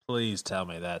 Please tell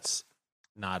me that's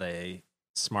not a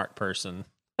smart person.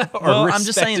 Well, I'm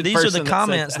just saying these are the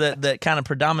comments that kind of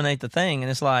predominate the thing. And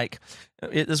it's like,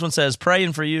 this one says,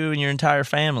 praying for you and your entire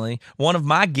family. One of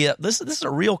my gifts, this is a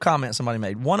real comment somebody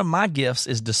made. One of my gifts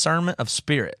is discernment of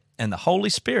spirit. And the Holy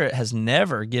Spirit has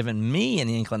never given me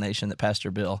any inclination that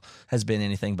Pastor Bill has been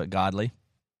anything but godly.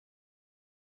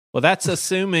 Well, that's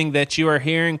assuming that you are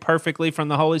hearing perfectly from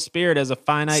the Holy Spirit as a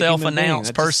finite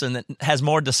self-announced person that has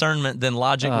more discernment than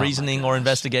logic, reasoning, or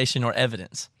investigation or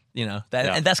evidence.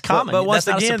 And that's common. But once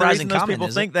that's again, not a the reason surprising those people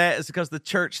comment, think that is because the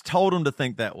church told them to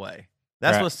think that way.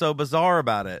 That's what's so bizarre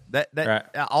about it.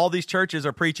 That all these churches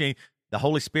are preaching the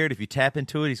Holy Spirit. If you tap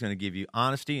into it, He's going to give you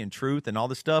honesty and truth and all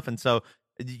this stuff. And so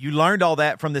you learned all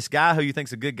that from this guy who you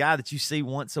think's a good guy that you see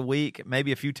once a week,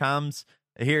 maybe a few times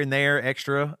here and there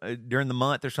extra during the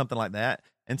month or something like that.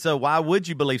 And so why would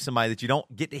you believe somebody that you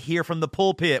don't get to hear from the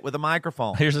pulpit with a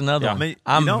microphone? Here's another one. I mean,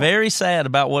 I'm very sad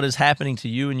about what is happening to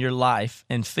you in your life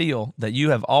and feel that you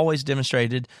have always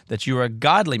demonstrated that you are a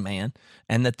godly man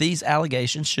and that these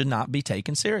allegations should not be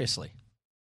taken seriously.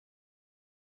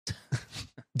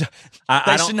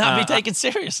 They should not be taken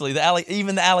seriously,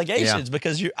 even the allegations,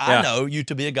 because I know you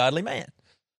to be a godly man.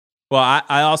 Well,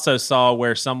 I also saw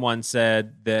where someone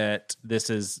said that this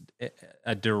is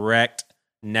a direct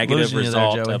negative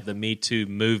result of the Me Too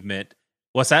movement.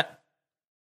 What's that?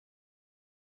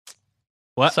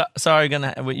 What? Sorry, you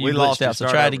glitched out. So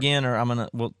try it again, or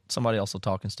somebody else will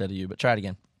talk instead of you. But try it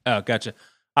again. Oh, gotcha.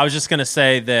 I was just going to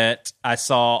say that I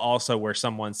saw also where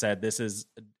someone said this is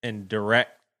a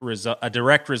direct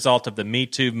result of the Me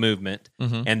Too movement,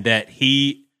 and that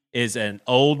he is an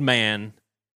old man.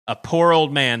 A poor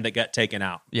old man that got taken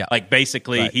out. Yeah. Like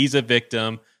basically he's a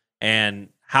victim, and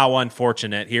how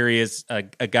unfortunate. Here he is, a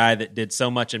guy that did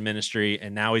so much in ministry,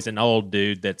 and now he's an old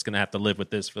dude that's going to have to live with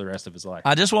this for the rest of his life.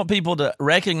 I just want people to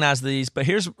recognize these, but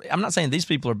I'm not saying these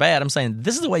people are bad. I'm saying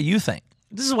this is the way you think.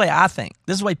 This is the way I think.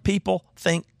 This is the way people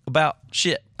think about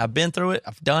shit. I've been through it.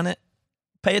 I've done it.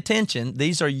 Pay attention.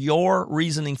 These are your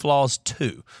reasoning flaws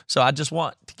too. So I just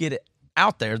want to get it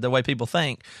out there the way people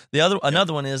think.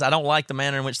 Another one is I don't like the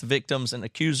manner in which the victims and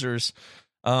accusers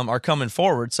are coming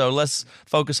forward. So let's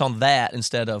focus on that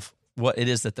instead of what it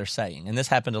is that they're saying. And this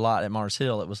happened a lot at Mars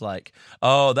Hill. It was like,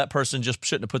 oh, that person just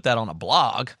shouldn't have put that on a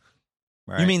blog.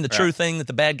 Right, you mean the true thing that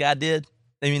the bad guy did?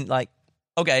 I mean, like,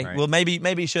 okay, well, maybe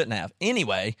he shouldn't have.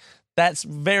 Anyway, that's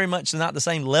very much not the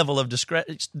same level of what's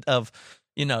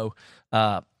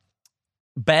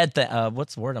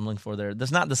the word I'm looking for there?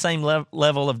 There's not the same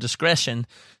level of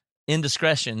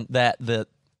indiscretion that the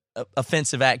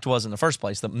offensive act was in the first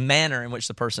place, the manner in which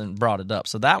the person brought it up.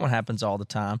 So that one happens all the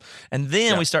time. And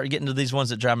then we start getting to these ones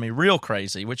that drive me real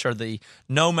crazy, which are the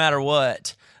no matter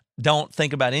what, don't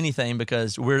think about anything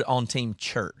because we're on team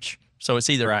church. So it's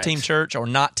either team church or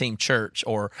not team church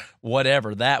or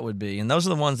whatever that would be. And those are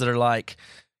the ones that are like,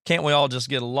 can't we all just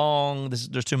get along?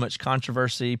 There's too much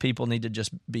controversy. People need to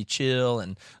just be chill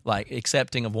and like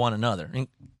accepting of one another. And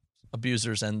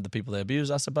abusers and the people they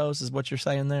abuse, I suppose, is what you're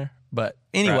saying there. But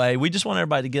anyway, we just want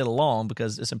everybody to get along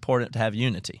because it's important to have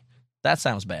unity. That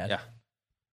sounds bad. Yeah.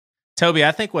 Toby,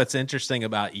 I think what's interesting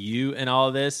about you and all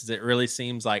of this is it really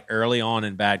seems like early on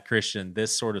in Bad Christian,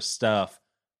 this sort of stuff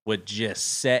would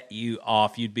just set you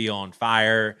off. You'd be on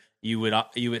fire. You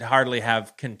would hardly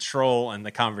have control in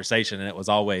the conversation, and it was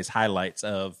always highlights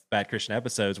of Bad Christian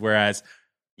episodes. Whereas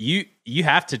you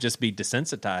have to just be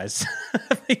desensitized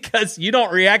because you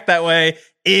don't react that way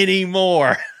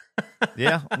anymore.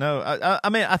 Yeah, no, I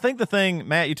mean, I think the thing,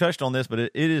 Matt, you touched on this, but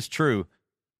it is true.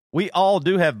 We all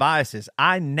do have biases.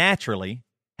 I naturally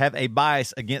have a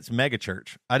bias against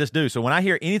megachurch. I just do. So when I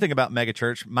hear anything about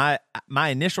megachurch, my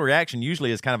initial reaction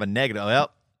usually is kind of a negative.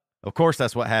 Well, of course,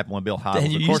 that's what happened when Bill Hybels.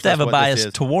 And you used to have a bias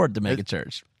toward the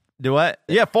megachurch. Do what?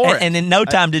 Yeah, for it. And in no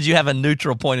time did you have a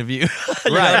neutral point of view.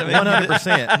 Right,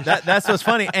 100%. That's what's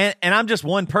funny. And I'm just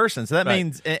one person, so that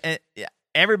means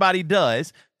everybody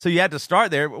does. So you have to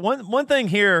start there. One thing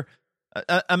here,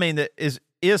 I mean, that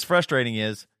is frustrating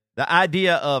is the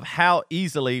idea of how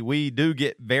easily we do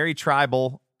get very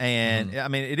tribal. And I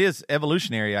mean, it is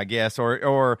evolutionary, I guess,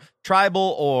 or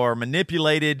tribal or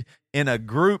manipulated in a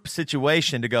group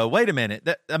situation to go, wait a minute,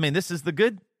 this is the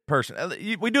good person.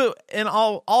 We do it in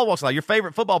all walks of life. Your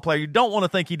favorite football player, you don't want to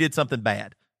think he did something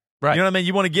bad. Right. You know what I mean?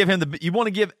 You want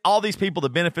to give all these people the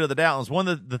benefit of the doubt. And it's one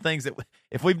of the things that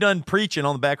if we've done preaching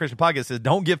on the Bad Christian Podcast is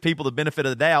don't give people the benefit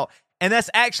of the doubt. And that's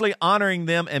actually honoring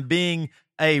them and being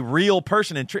a real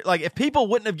person. And like if people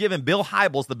wouldn't have given Bill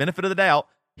Hybels the benefit of the doubt,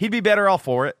 he'd be better off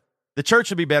for it. The church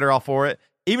would be better off for it.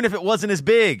 Even if it wasn't as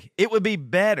big, it would be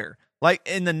better. Like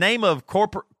in the name of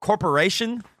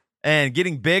corporation and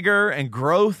getting bigger and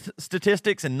growth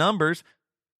statistics and numbers,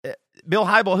 Bill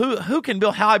Hybel, who can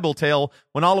Bill Hybel tell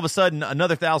when all of a sudden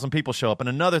another 1,000 people show up and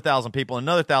another 1,000 people and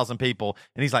another 1,000 people,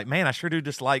 and he's like, man, I sure do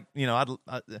just like,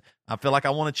 I feel like I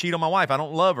want to cheat on my wife. I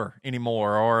don't love her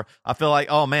anymore. Or I feel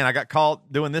like, oh man, I got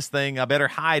caught doing this thing. I better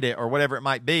hide it or whatever it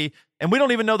might be. And we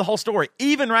don't even know the whole story.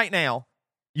 Even right now,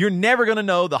 you're never going to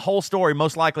know the whole story,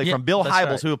 most likely, from Bill Hybels,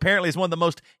 right, who apparently is one of the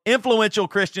most influential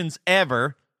Christians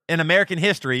ever in American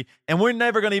history, and we're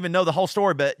never going to even know the whole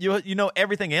story, but you know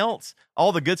everything else,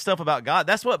 all the good stuff about God.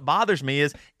 That's what bothers me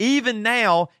is even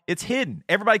now it's hidden.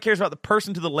 Everybody cares about the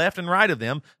person to the left and right of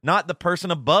them, not the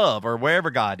person above or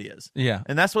wherever God is. Yeah.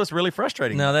 And that's what's really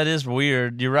frustrating. No, that is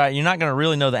weird. You're right. You're not going to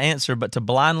really know the answer, but to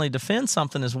blindly defend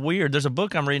something is weird. There's a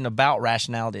book I'm reading about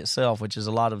rationality itself, which is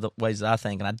a lot of the ways that I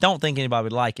think, and I don't think anybody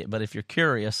would like it, but if you're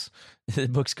curious, the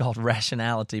book's called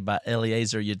Rationality by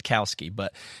Eliezer Yudkowsky,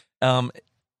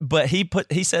 But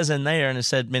he says in there, and it's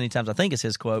said many times, I think it's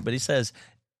his quote, but he says,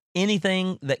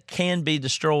 anything that can be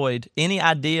destroyed, any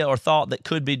idea or thought that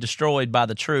could be destroyed by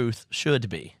the truth should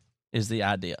be, is the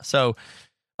idea. So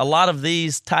a lot of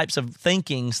these types of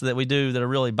thinkings that we do that are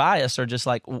really biased are just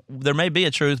like, there may be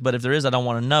a truth, but if there is, I don't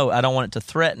want to know. I don't want it to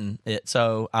threaten it,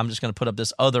 so I'm just going to put up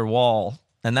this other wall.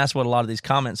 And that's what a lot of these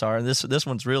comments are. And this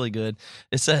one's really good.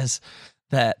 It says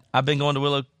that I've been going to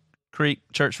Willow Creek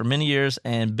Church for many years,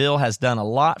 and Bill has done a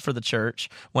lot for the church.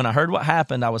 When I heard what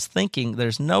happened, I was thinking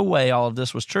there's no way all of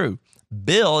this was true.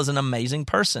 Bill is an amazing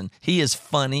person. He is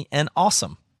funny and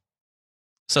awesome.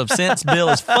 So since Bill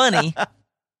is funny,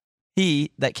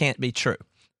 that can't be true,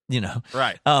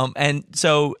 Right. And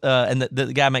so, and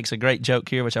the guy makes a great joke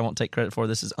here, which I won't take credit for.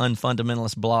 This is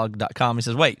unfundamentalistblog.com. He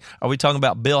says, wait, are we talking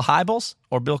about Bill Hybels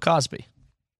or Bill Cosby?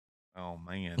 Oh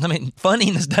man! I mean,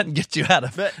 funniness doesn't get you out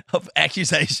of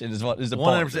accusation. Is what is the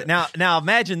 100%. point. Now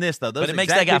imagine this though. But it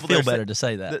makes that guy feel better to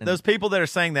say that. Those people that are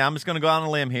saying that, I'm just going to go out on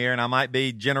a limb here, and I might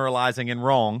be generalizing and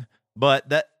wrong. But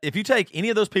that if you take any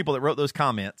of those people that wrote those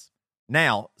comments,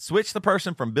 now switch the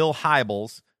person from Bill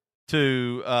Hybels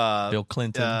to Bill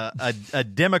Clinton, a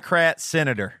Democrat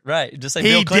senator. Right. Just say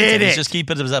Bill Clinton. Did it. Just keep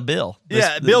it as a Bill.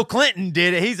 Bill Clinton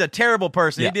did it. He's a terrible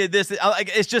person. Yeah. He did this.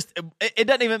 It's just, it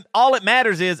doesn't even, all it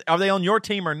matters is, are they on your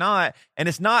team or not? And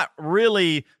it's not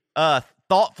really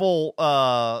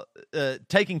thoughtful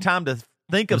taking time to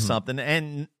think of something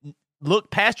and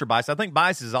look past your bias. I think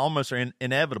biases almost are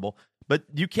inevitable, but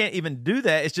you can't even do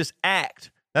that. It's just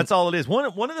act. That's all it is.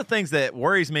 One of the things that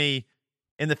worries me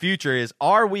in the future is,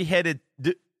 are we headed,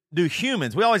 do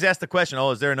humans, we always ask the question,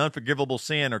 is there an unforgivable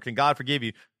sin or can God forgive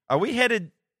you? Are we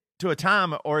headed to a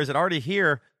time, or is it already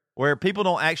here, where people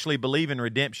don't actually believe in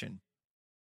redemption?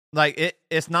 Like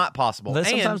it's not possible.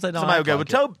 Sometimes they don't. Somebody will go,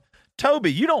 well,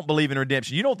 Toby, you don't believe in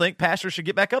redemption. You don't think pastors should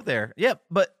get back up there. Yeah,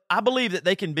 but I believe that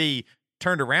they can be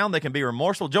turned around. They can be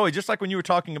remorseful. Joey, just like when you were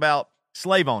talking about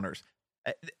slave owners,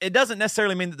 it doesn't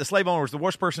necessarily mean that the slave owner was the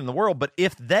worst person in the world, but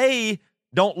if they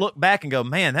don't look back and go,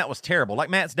 man, that was terrible, like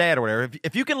Matt's dad or whatever.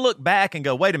 If you can look back and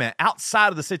go, wait a minute, outside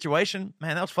of the situation,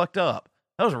 man, that was fucked up.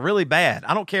 That was really bad.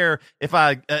 I don't care if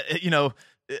I,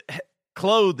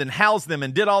 clothed and housed them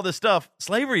and did all this stuff.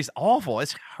 Slavery is awful.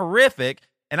 It's horrific,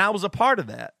 and I was a part of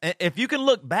that. And if you can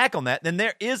look back on that, then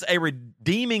there is a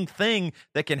redeeming thing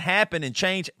that can happen and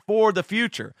change for the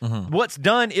future. Mm-hmm. What's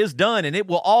done is done, and it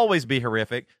will always be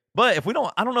horrific. But if we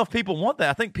don't, I don't know if people want that.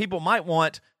 I think people might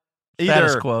want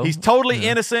either he's totally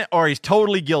innocent or he's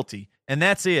totally guilty, and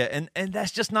that's it. And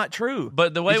that's just not true.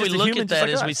 But the way we look at that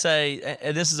is we say,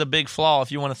 and this is a big flaw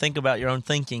if you want to think about your own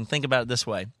thinking, think about it this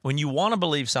way. When you want to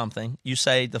believe something, you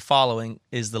say the following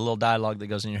is the little dialogue that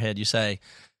goes in your head. You say,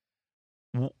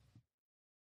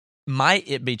 might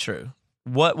it be true?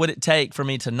 What would it take for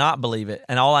me to not believe it?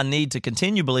 And all I need to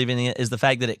continue believing it is the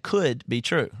fact that it could be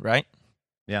true, right?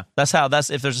 Yeah. That's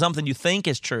if there's something you think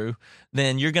is true,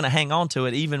 then you're going to hang on to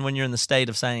it even when you're in the state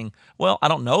of saying, well, I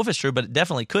don't know if it's true, but it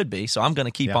definitely could be, so I'm going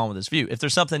to keep on with this view. If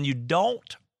there's something you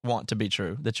don't want to be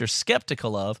true, that you're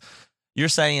skeptical of, you're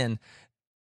saying,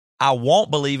 I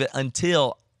won't believe it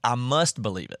until I must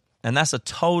believe it. And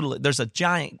there's a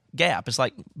giant gap. It's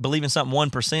like believing something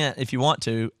 1% if you want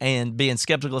to, and being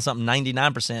skeptical of something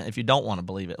 99% if you don't want to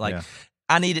believe it.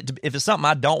 I need it to, if it's something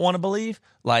I don't want to believe,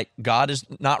 like God is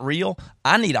not real,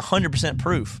 I need 100%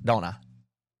 proof, don't I,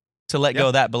 to let go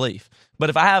of that belief. But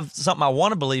if I have something I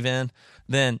want to believe in,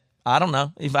 then I don't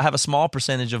know. If I have a small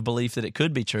percentage of belief that it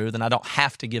could be true, then I don't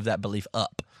have to give that belief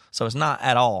up. So it's not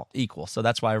at all equal. So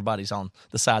that's why everybody's on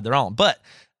the side they're on. But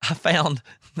I found,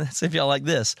 let's see if y'all like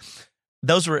this.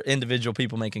 Those were individual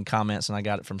people making comments, and I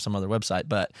got it from some other website.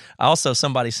 But also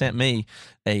somebody sent me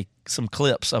some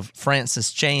clips of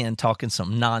Francis Chan talking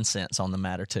some nonsense on the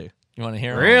matter too. You want to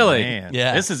hear? Really?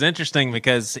 Yeah. This is interesting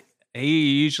because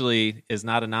he usually is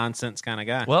not a nonsense kind of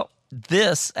guy. Well,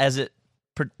 this, as it,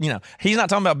 he's not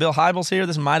talking about Bill Hybels here.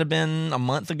 This might have been a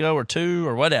month ago or two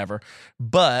or whatever,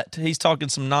 but he's talking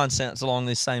some nonsense along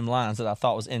these same lines that I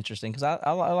thought was interesting because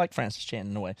I like Francis Chan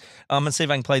in a way. Let's see if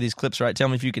I can play these clips right. Tell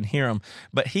me if you can hear them.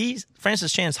 But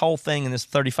Francis Chan's whole thing in this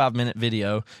 35-minute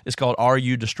video is called "Are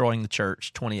You Destroying the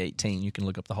Church 2018?" You can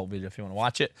look up the whole video if you want to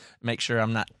watch it. Make sure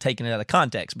I'm not taking it out of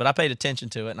context, but I paid attention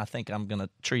to it, and I think I'm going to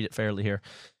treat it fairly here.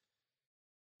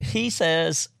 He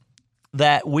says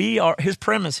that his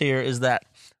premise here is that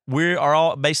we are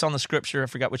all, based on the scripture, I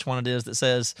forgot which one it is, that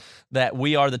says that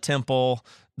we are the temple,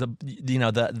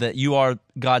 that you are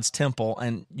God's temple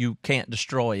and you can't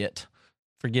destroy it.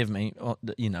 Forgive me,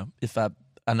 if I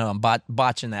know I'm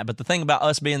botching that. But the thing about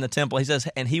us being the temple, he says,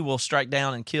 and he will strike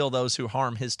down and kill those who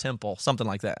harm his temple, something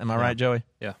like that. Am I right, Joey?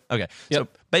 Yeah. Okay. Yep. So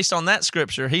based on that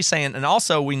scripture, he's saying, and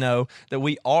also we know that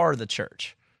we are the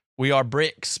church. We are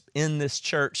bricks in this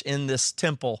church, in this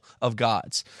temple of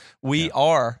God's. We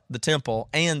are the temple,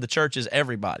 and the church is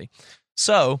everybody.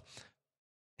 So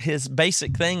his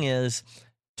basic thing is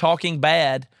talking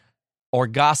bad or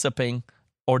gossiping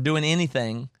or doing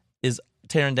anything is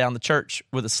tearing down the church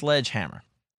with a sledgehammer.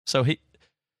 So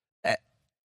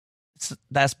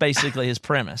that's basically his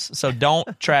premise. So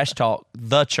don't trash talk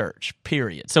the church,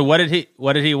 period. So what did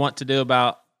he want to do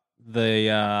about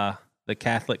the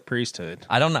Catholic priesthood?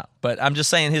 I don't know, but I'm just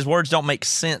saying his words don't make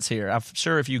sense here. I'm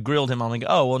sure if you grilled him on it,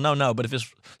 oh, well, no, but if it's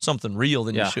something real,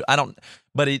 then you should. I don't,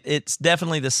 but it's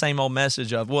definitely the same old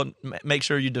message of, well, make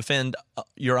sure you defend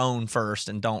your own first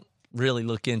and don't really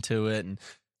look into it and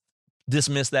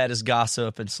dismiss that as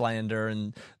gossip and slander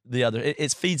and the other.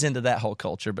 It feeds into that whole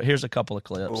culture, but here's a couple of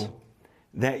clips.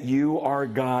 That you are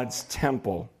God's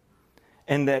temple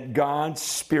and that God's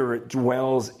Spirit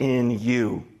dwells in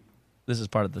you. This is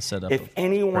part of the setup. If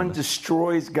anyone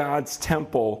destroys God's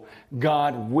temple,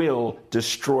 God will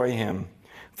destroy him.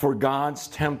 For God's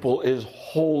temple is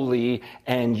holy,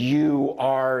 and you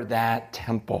are that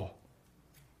temple.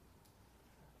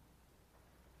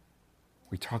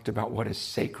 We talked about what is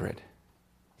sacred,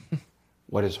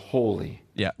 what is holy.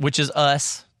 Yeah, which is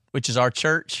us, which is our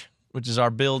church, which is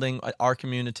our building, our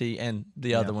community, and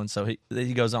the other one. So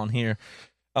he goes on here.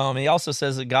 He also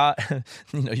says that God,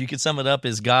 you could sum it up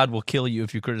as God will kill you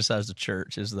if you criticize the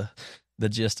church is the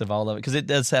gist of all of it. Because it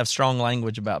does have strong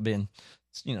language about being,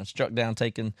 struck down,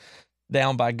 taken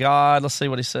down by God. Let's see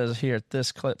what he says here at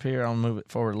this clip here. I'll move it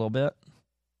forward a little bit.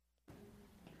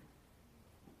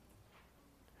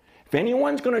 If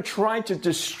anyone's going to try to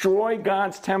destroy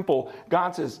God's temple,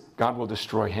 God says God will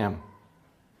destroy him.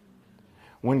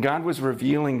 When God was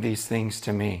revealing these things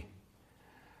to me,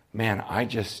 man, I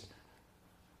was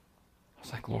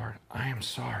like, Lord, I am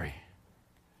sorry.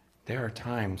 There are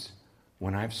times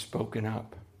when I've spoken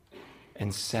up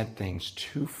and said things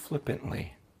too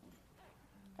flippantly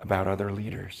about other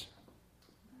leaders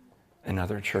and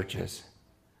other churches.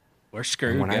 We're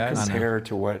screwed, and when guys. I compare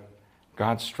to what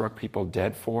God struck people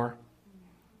dead for,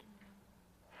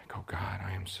 I go, God,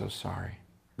 I am so sorry.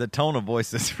 The tone of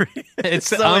voice is it's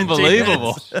so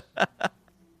unbelievable.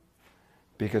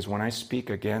 Because when I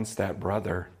speak against that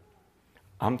brother,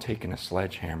 I'm taking a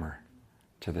sledgehammer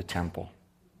to the temple.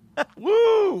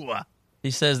 Woo!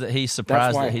 He says that he's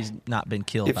surprised that he's not been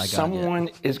killed by God yet. If someone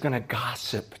is going to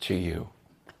gossip to you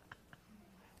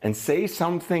and say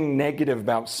something negative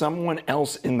about someone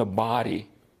else in the body,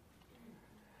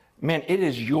 man, it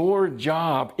is your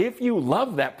job, if you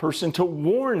love that person, to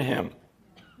warn him.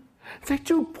 Say,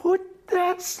 dude, put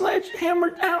that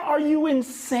sledgehammer down. Are you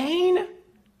insane?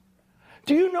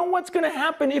 Do you know what's going to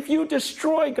happen if you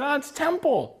destroy God's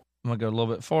temple? I'm going to go a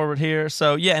little bit forward here.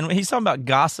 So, yeah, and he's talking about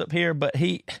gossip here, but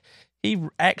he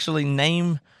actually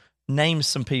names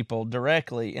some people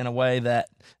directly in a way that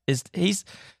he's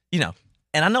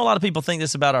and I know a lot of people think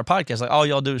this about our podcast, like all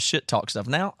y'all do is shit talk stuff.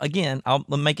 Now, again, I'll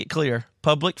make it clear.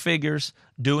 Public figures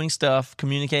doing stuff,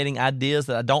 communicating ideas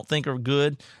that I don't think are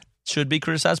good should be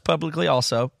criticized publicly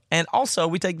also. And also,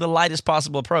 we take the lightest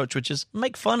possible approach, which is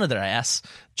make fun of their ass.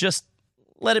 Just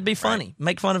let it be funny.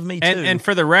 Make fun of me too. And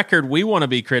for the record, we want to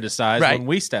be criticized when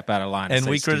we step out of line. And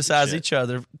we criticize each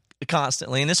other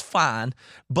constantly, and it's fine.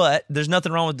 But there's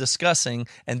nothing wrong with discussing.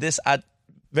 And this, I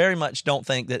very much don't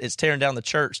think that it's tearing down the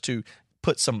church to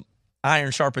put some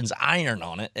iron sharpens iron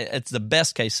on it. It's the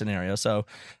best case scenario. So,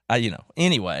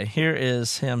 anyway, here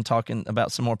is him talking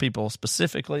about some more people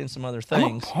specifically and some other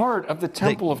things. I'm a part of the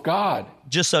temple of God.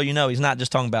 Just so you know, he's not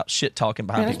just talking about shit talking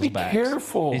behind people's backs.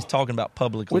 Careful. He's talking about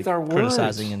publicly with our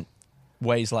criticizing in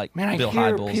ways like Bill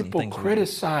Hybels and things. People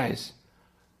criticize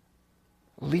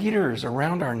leaders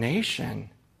around our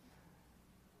nation.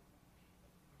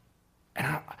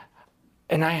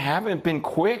 And I haven't been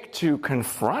quick to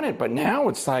confront it, but now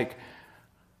it's like,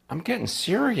 I'm getting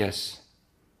serious.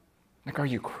 Like, are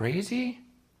you crazy?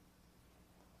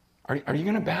 Are you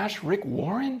going to bash Rick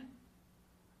Warren?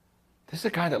 This is a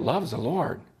guy that loves the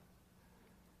Lord.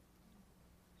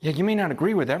 Yeah, you may not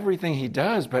agree with everything he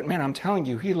does, but man, I'm telling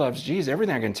you, he loves Jesus.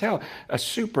 Everything I can tell, a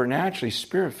supernaturally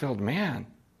spirit-filled man.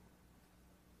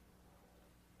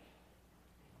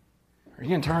 Are you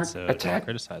going to attack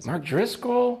Mark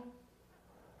Driscoll?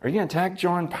 Are you going to attack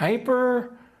John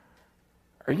Piper?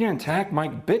 Are you going to attack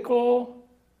Mike Bickle?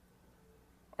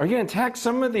 Are you going to attack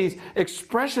some of these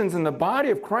expressions in the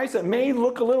body of Christ that may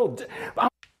look a little...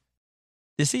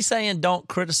 Is he saying don't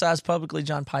criticize publicly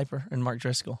John Piper and Mark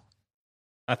Driscoll?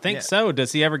 I think so.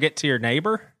 Does he ever get to your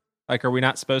neighbor? Like, are we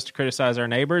not supposed to criticize our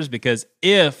neighbors? Because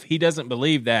if he doesn't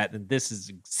believe that, then this is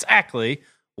exactly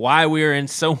why we're in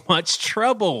so much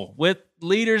trouble with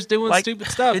leaders doing stupid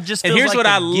stuff. It just and feels here's like what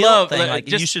I love. Like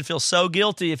you should feel so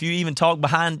guilty if you even talk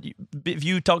if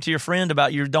you talk to your friend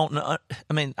about you don't know.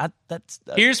 I mean,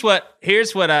 here's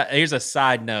a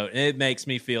side note. It makes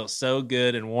me feel so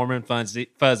good and warm and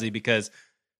fuzzy because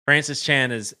Francis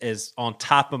Chan is on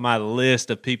top of my list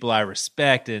of people I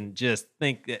respect and just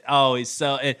think that, he's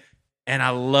so, and I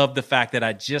love the fact that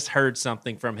I just heard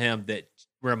something from him that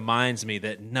reminds me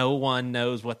that no one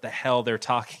knows what the hell they're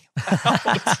talking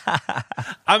about.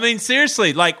 I mean,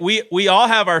 seriously, like we all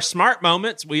have our smart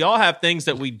moments. We all have things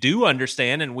that we do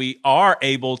understand and we are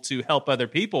able to help other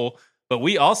people, but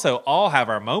we also all have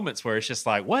our moments where it's just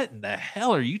like, what in the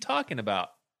hell are you talking about?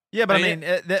 Yeah, but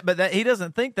but he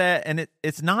doesn't think that, and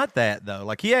it's not that though.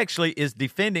 Like he actually is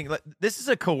defending. Like, this is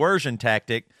a coercion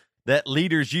tactic that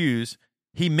leaders use.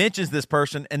 He mentions this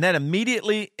person, and that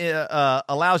immediately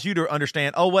allows you to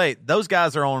understand. Oh, wait, those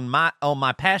guys are on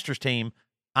my pastor's team.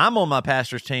 I'm on my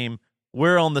pastor's team.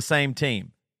 We're on the same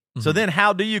team. Mm-hmm. So then,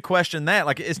 how do you question that?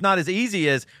 Like, it's not as easy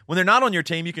as when they're not on your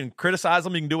team. You can criticize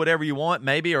them. You can do whatever you want,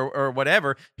 maybe or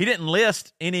whatever. He didn't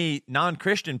list any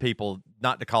non-Christian people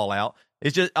not to call out.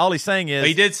 It's just all he's saying is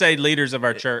he did say leaders of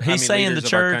our church. He's saying the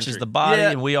church is the body,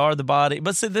 and we are the body.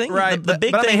 But see, the thing, right? The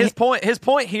big thing. I mean, his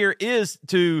point here is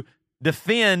to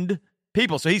defend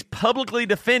people. So he's publicly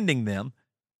defending them.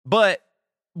 But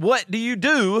what do you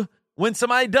do when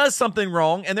somebody does something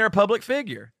wrong and they're a public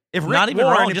figure? If Rick not even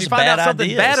Warren, wrong, if just you find bad out something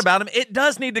ideas. bad about him, it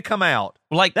does need to come out.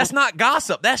 Like that's not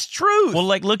gossip. That's truth. Well,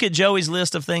 like look at Joey's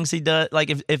list of things he does.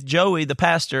 Like if Joey, the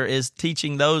pastor, is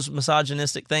teaching those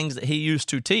misogynistic things that he used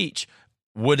to teach,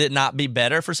 would it not be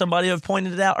better for somebody to have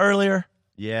pointed it out earlier?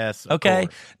 Yes. Okay.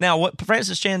 Now, what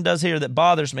Francis Chan does here that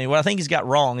bothers me, what I think he's got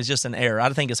wrong is just an error. I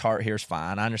think his heart here is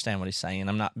fine. I understand what he's saying.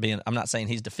 I'm not saying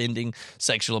he's defending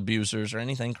sexual abusers or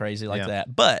anything crazy like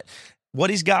that. But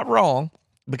what he's got wrong,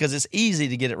 because it's easy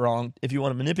to get it wrong if you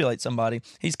want to manipulate somebody,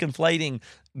 he's conflating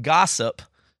gossip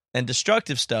and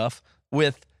destructive stuff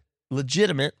with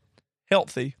legitimate,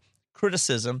 healthy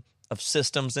criticism of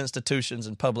systems, institutions,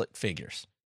 and public figures.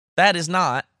 That is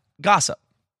not gossip.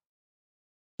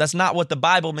 That's not what the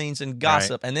Bible means in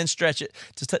gossip, and then stretch it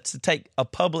to take a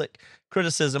public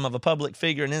criticism of a public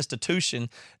figure and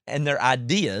institution and their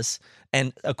ideas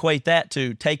and equate that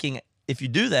to taking, if you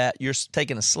do that, you're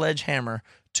taking a sledgehammer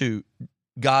to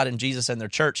God and Jesus and their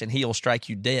church, and he will strike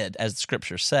you dead, as the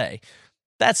scriptures say.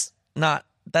 That's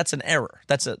an error.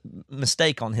 That's a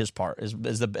mistake on his part,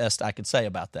 is the best I could say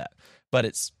about that. But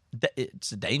it's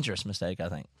a dangerous mistake, I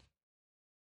think.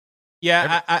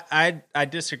 Yeah, I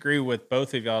disagree with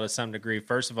both of y'all to some degree.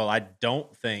 First of all, I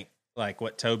don't think, like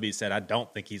what Toby said, I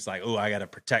don't think he's like, oh, I got to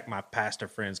protect my pastor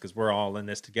friends because we're all in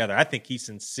this together. I think he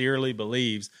sincerely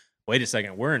believes, wait a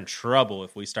second, we're in trouble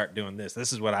if we start doing this.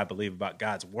 This is what I believe about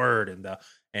God's word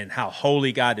and how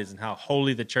holy God is and how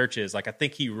holy the church is. Like, I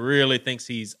think he really thinks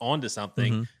he's onto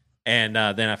something. Mm-hmm. And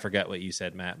then I forgot what you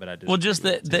said, Matt, but I just just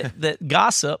that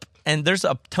gossip, and there's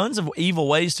tons of evil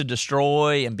ways to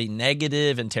destroy and be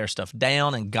negative and tear stuff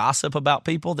down and gossip about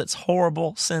people. That's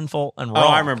horrible, sinful, and wrong. Oh,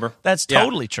 I remember. That's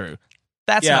totally true.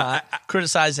 That's not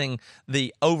criticizing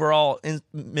the overall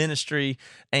ministry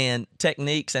and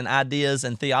techniques and ideas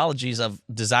and theologies of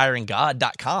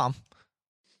desiringgod.com.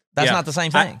 That's not the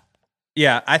same thing.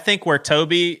 I think where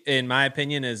Toby, in my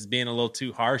opinion, is being a little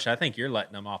too harsh. I think you're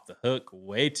letting him off the hook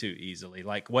way too easily.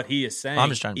 Like what he is saying. I'm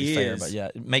just trying to be fair, but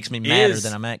it makes me madder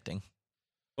than I'm acting.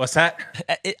 What's that?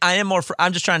 I am more.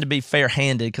 I'm just trying to be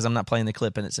fair-handed because I'm not playing the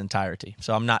clip in its entirety.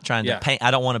 So I'm not trying to paint. I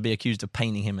don't want to be accused of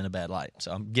painting him in a bad light.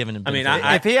 So I'm giving him.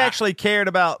 If he actually cared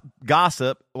about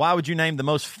gossip, why would you name the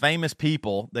most famous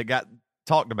people that got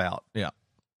talked about? Yeah.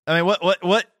 I mean,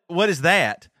 what is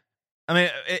that? I mean,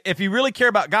 if you really care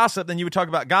about gossip, then you would talk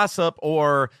about gossip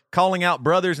or calling out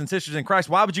brothers and sisters in Christ.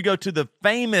 Why would you go to the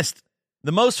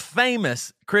most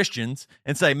famous Christians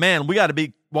and say, "Man, we got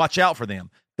to watch out for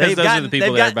them"? Those are the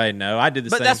people that everybody know. I did the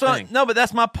same thing. But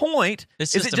that's my point.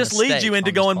 Is it just leads you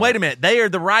into going, wait a minute, they are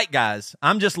the right guys.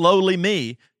 I'm just lowly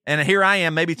me. And here I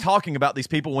am maybe talking about these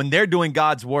people when they're doing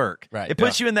God's work. Right. It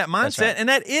puts you in that mindset, and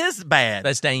that is bad.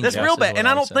 That's dangerous. That's real bad. And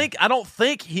I don't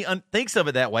think he thinks of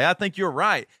it that way. I think you're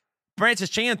right.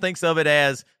 Francis Chan thinks of it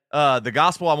as the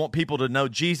gospel. I want people to know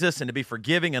Jesus and to be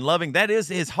forgiving and loving. That is,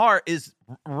 his heart is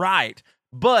right.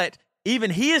 But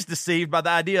even he is deceived by the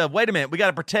idea of, wait a minute, we got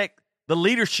to protect the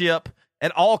leadership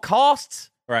at all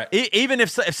costs. Right. Even if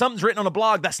something's written on a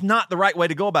blog, that's not the right way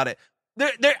to go about it.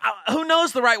 Who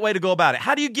knows the right way to go about it?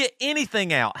 How do you get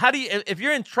anything out? How do you, if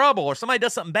you're in trouble or somebody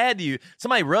does something bad to you,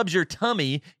 somebody rubs your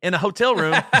tummy in a hotel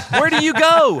room, where do you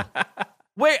go?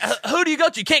 Who do you go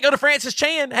to? You can't go to Francis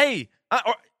Chan. Hey,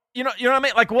 you know what I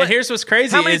mean? Like what? And here's what's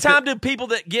crazy. How many times do people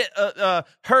that get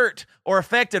hurt or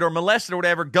affected or molested or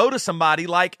whatever go to somebody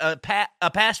like a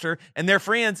pastor and their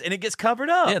friends, and it gets covered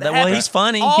up? Yeah, he's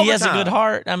funny. He has a good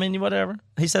heart. I mean, whatever.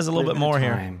 He says a little bit more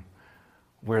here.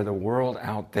 Where the world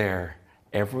out there,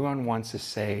 everyone wants to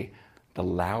say the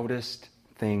loudest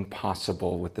thing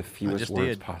possible with the fewest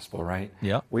words possible, right?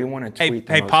 Yeah. We want to tweet.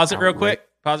 Hey, pause it real quick.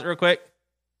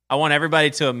 I want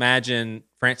everybody to imagine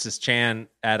Francis Chan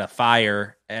at a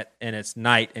fire and it's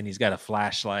night, and he's got a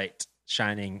flashlight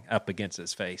shining up against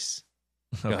his face.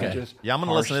 Okay. I'm going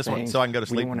to listen to this one so I can go to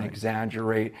sleep. We want to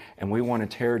exaggerate, and we want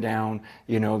to tear down,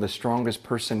 the strongest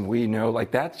person we know.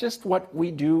 Like, that's just what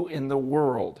we do in the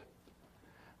world.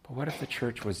 But what if the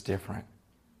church was different?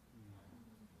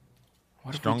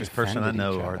 The strongest person I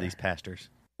know are these pastors.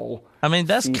 I mean,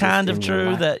 that's kind of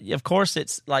true. That, of course,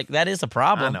 it's like that is a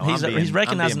problem. He's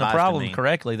recognizing the problem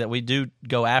correctly, that we do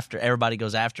go after, everybody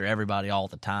goes after everybody all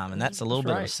the time, and that's a little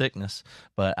bit of a sickness.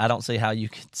 But I don't see how you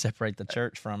can separate the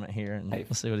church from it here. And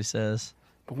let's see what he says.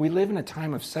 But we live in a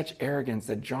time of such arrogance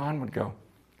that John would go,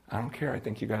 I don't care. I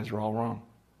think you guys are all wrong.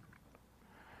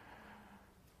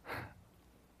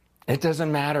 It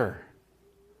doesn't matter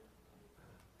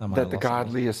that the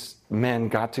godliest men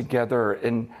got together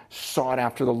and sought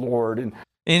after the Lord. And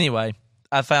anyway,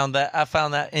 I found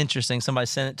that interesting. Somebody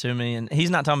sent it to me, and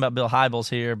he's not talking about Bill Hybels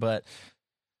here, but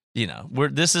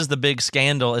this is the big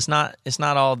scandal. It's not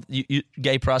all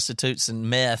gay prostitutes and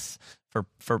meth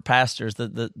for pastors.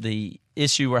 The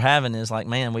issue we're having is like,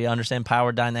 man, we understand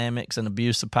power dynamics and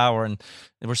abuse of power, and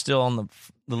we're still on the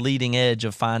leading edge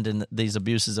of finding these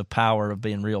abuses of power of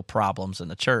being real problems in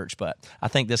the church. But I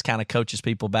think this kind of coaches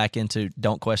people back into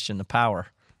don't question the power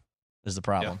is the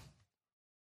problem.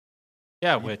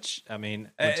 Yeah, which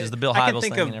is the Bill Hybels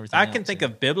thing and everything. I can think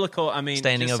of biblical.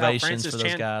 Standing ovations for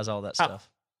those guys, all that stuff.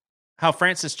 How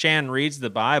Francis Chan reads the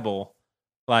Bible,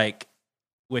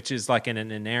 which is like an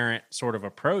inerrant sort of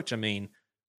approach. I mean,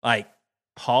 like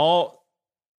Paul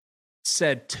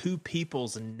said two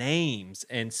people's names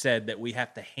and said that we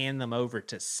have to hand them over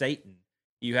to Satan.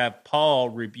 You have Paul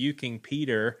rebuking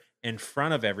Peter in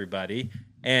front of everybody.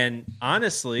 And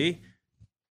honestly,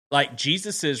 like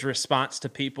Jesus's response to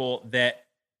people that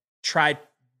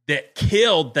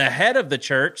killed the head of the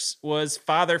church was,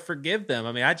 Father, forgive them.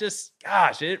 I mean,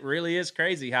 it really is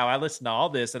crazy how I listen to all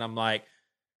this and I'm like,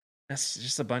 that's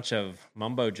just a bunch of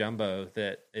mumbo jumbo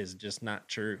that is just not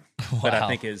true. Wow. But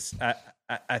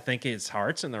I think his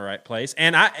heart's in the right place.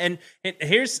 And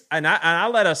I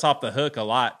let us off the hook a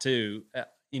lot too,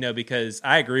 because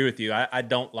I agree with you. I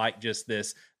don't like just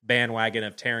this bandwagon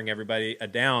of tearing everybody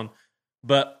down.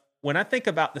 But when I think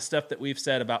about the stuff that we've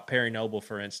said about Perry Noble,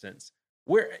 for instance,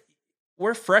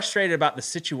 we're frustrated about the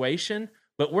situation,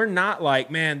 but we're not like,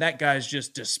 man, that guy's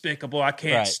just despicable. I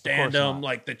can't stand him.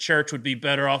 Like the church would be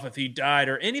better off if he died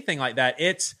or anything like that.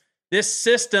 This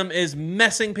system is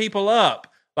messing people up.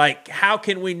 Like, how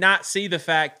can we not see the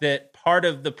fact that part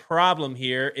of the problem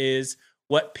here is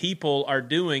what people are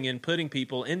doing and putting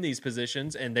people in these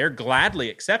positions, and they're gladly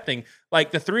accepting.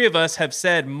 Like the three of us have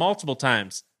said multiple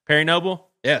times, Perry Noble,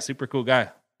 yeah, super cool guy,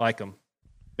 like him.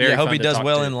 Very I hope fun he to does talk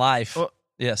well to. in life. Well,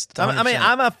 yes. I mean, 100%.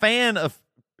 I'm a fan of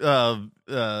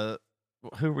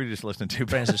who were we just listening to?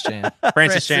 Francis Chan.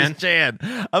 Francis Chan.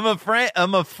 I'm a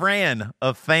fan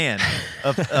of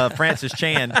Francis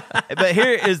Chan. But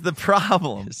here is the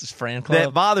problem This is Fran Club.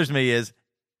 that bothers me is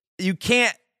you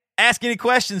can't ask any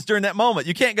questions during that moment.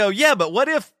 You can't go, yeah, but what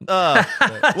if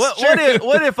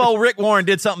what if old Rick Warren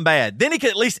did something bad? Then he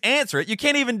could at least answer it. You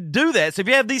can't even do that. So if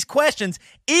you have these questions,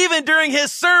 even during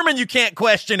his sermon, you can't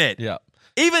question it. Yeah.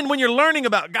 Even when you're learning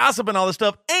about gossip and all this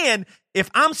stuff. And if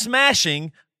I'm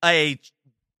smashing a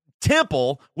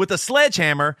temple with a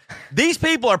sledgehammer, these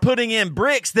people are putting in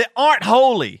bricks that aren't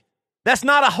holy. That's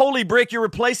not a holy brick you're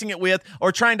replacing it with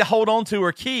or trying to hold on to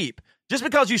or keep. Just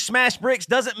because you smash bricks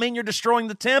doesn't mean you're destroying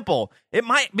the temple. It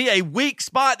might be a weak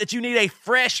spot that you need a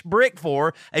fresh brick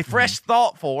for, a fresh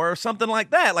thought for, or something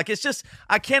like that. Like, it's just,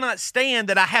 I cannot stand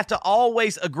that I have to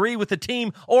always agree with the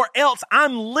team, or else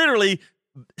I'm literally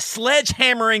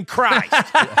sledgehammering Christ.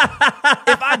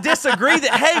 If I disagree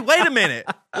that, hey, wait a minute,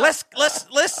 let's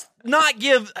not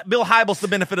give Bill Hybels the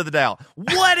benefit of the doubt.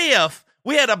 What if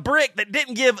we had a brick that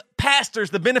didn't give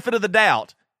pastors the benefit of the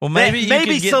doubt? Well,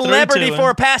 maybe celebrity for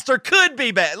a pastor could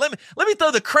be bad. Let me throw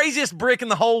the craziest brick in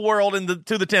the whole world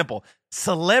to the temple.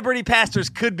 Celebrity pastors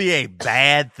could be a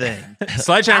bad thing.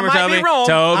 Sledgehammer, Toby.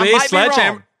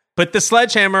 Sledgehammer. Put the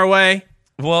sledgehammer away.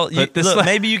 Well,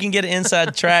 maybe you can get an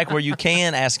inside track where you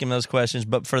can ask him those questions,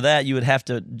 but for that, you would have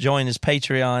to join his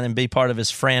Patreon and be part of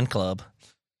his Fran Club.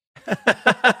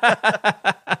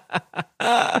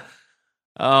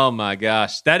 Oh my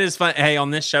gosh, that is fun. Hey,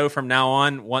 on this show from now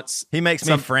on, once he makes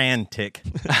me frantic.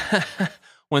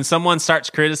 When someone starts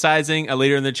criticizing a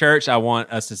leader in the church, I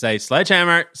want us to say,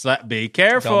 "Sledgehammer, be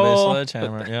careful." Don't be a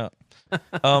sledgehammer, yeah.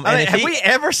 Have we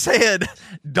ever said,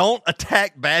 "Don't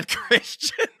attack bad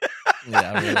Christian"?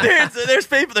 Yeah, really. There's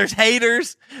people, there's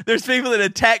haters, there's people that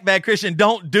attack bad Christian.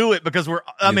 Don't do it because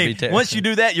once you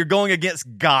do that, you're going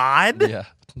against God.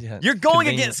 Yeah. You're going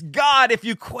against God if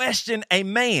you question a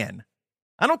man.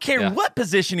 I don't care what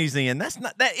position he's in. That's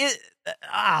not that.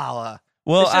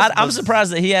 Well, I'm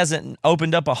surprised that he hasn't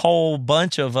opened up a whole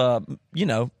bunch of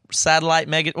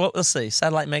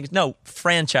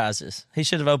franchises. He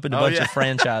should have opened a bunch of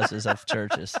franchises of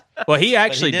churches. Well, he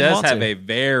actually does have a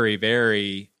very,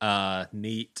 very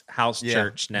neat house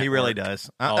church network. He really does.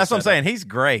 That's what I'm saying. He's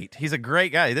great. He's a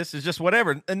great guy. This is just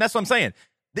whatever. And that's what I'm saying.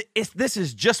 This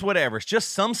is just whatever. It's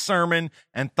just some sermon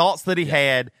and thoughts that he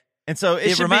had. And so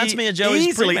it reminds me of Joey's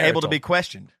easily Premarital. able to be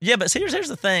questioned. Yeah, but here's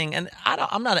the thing, and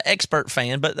I'm not an expert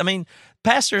fan, but I mean,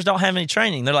 pastors don't have any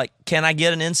training. They're like, can I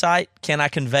get an insight? Can I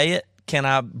convey it? Can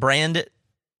I brand it?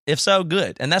 If so,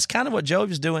 good. And that's kind of what Joey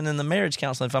was doing in the marriage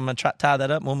counseling. If I'm going to tie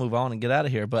that up, we'll move on and get out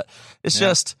of here. But it's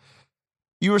just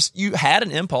you had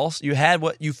an impulse, you had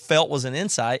what you felt was an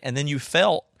insight, and then you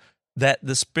felt that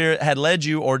the Spirit had led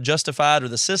you or justified, or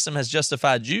the system has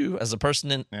justified you as a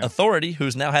person in authority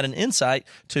who's now had an insight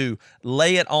to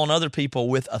lay it on other people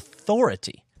with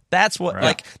authority. That's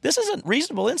what, this isn't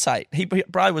reasonable insight. He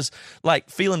probably was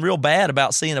feeling real bad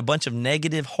about seeing a bunch of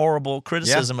negative, horrible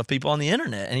criticism of people on the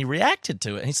internet, and he reacted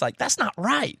to it. And he's like, that's not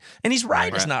right. And he's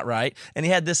right, it's not right. And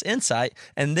he had this insight,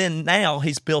 and then now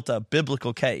he's built a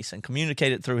biblical case and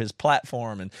communicated through his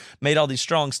platform and made all these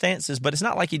strong stances, but it's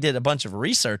not like he did a bunch of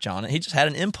research on it. He just had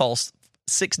an impulse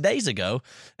 6 days ago,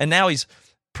 and now he's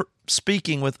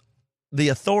speaking with the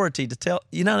authority to tell,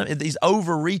 he's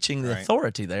overreaching the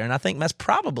authority there. And I think that's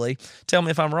probably, tell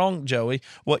me if I'm wrong, Joey,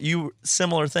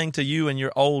 similar thing to you and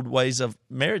your old ways of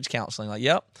marriage counseling. Like,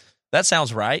 yep, that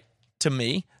sounds right to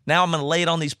me. Now I'm going to lay it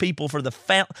on these people for the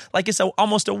it's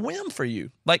almost a whim for you.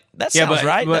 Like, that sounds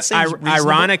right. But that seems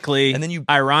ironically, and then you, boom.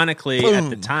 At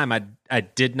the time, I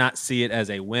did not see it as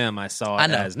a whim. I saw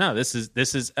it as, no, this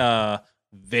is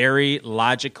very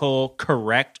logical,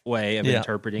 correct way of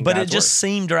interpreting but God's it just word.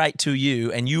 Seemed right to you,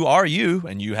 and you are you,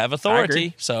 and you have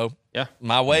authority. So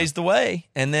my way's the way.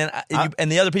 And then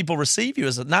and the other people receive you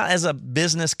not as a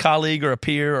business colleague or a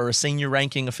peer or a senior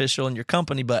ranking official in your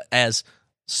company, but as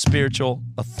spiritual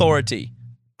authority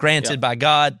granted by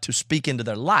God to speak into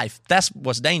their life. That's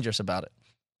what's dangerous about it.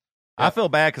 I feel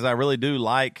bad because I really do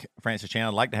like Francis Chan.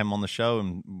 I'd like to have him on the show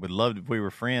and would love if we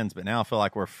were friends, but now I feel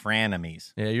like we're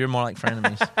frenemies. Yeah, you're more like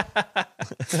frenemies.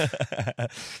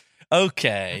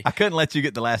 Okay. I couldn't let you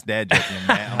get the last dad joke in,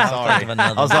 Matt. I'm sorry.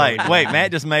 I was like, wait,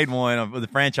 Matt just made one with the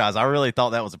franchise. I really thought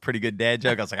that was a pretty good dad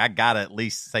joke. I was like, I got to at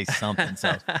least say something.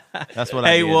 So that's what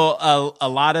I did. Hey, well, a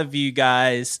lot of you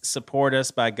guys support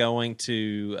us by going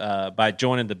to, by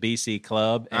joining the BC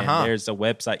Club. And there's a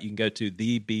website you can go to,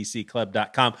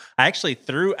 thebcclub.com. I actually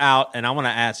threw out, and I want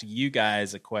to ask you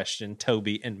guys a question,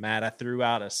 Toby and Matt. I threw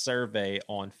out a survey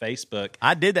on Facebook.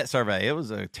 I did that survey. It was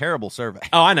a terrible survey.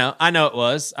 Oh, I know it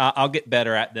was. I'll get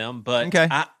better at them, but okay.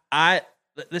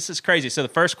 This is crazy. So the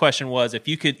first question was, if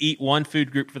you could eat one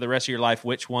food group for the rest of your life,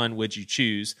 which one would you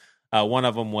choose? One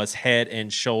of them was head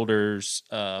and shoulders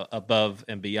above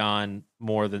and beyond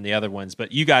more than the other ones,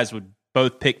 but you guys would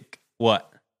both pick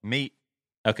what? Meat.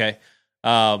 Okay.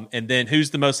 And then who's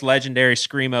the most legendary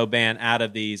Screamo band out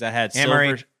of these? I had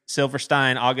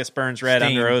Silverstein, August Burns Red,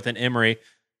 Under Oath, and Emery.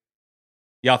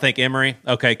 Y'all think Emery?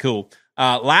 Okay, cool.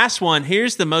 Last one,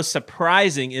 here's the most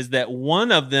surprising, is that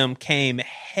one of them came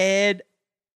head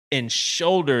and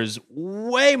shoulders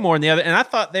way more than the other. And I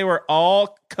thought they were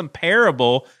all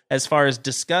comparable as far as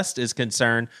disgust is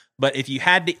concerned. But if you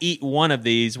had to eat one of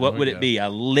these, what would it be? A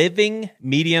living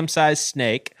medium-sized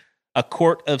snake, a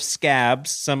quart of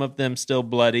scabs, some of them still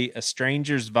bloody, a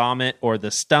stranger's vomit, or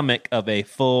the stomach of a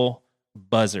full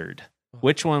buzzard?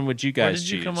 Which one would you guys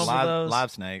choose? Come up with those?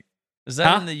 Live snake. Is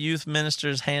that in the youth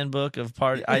minister's handbook of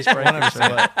party icebreakers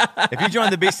or what? If you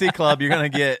join the BC Club, you're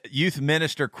going to get youth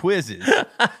minister quizzes.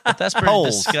 But that's pretty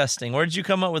disgusting. Where did you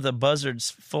come up with a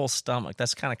buzzard's full stomach?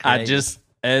 That's kind of crazy.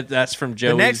 That's from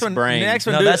Joey's brain. The next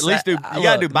one, you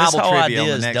got to do Bible trivia. This whole idea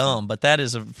is dumb, but that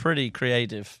is a pretty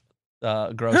creative,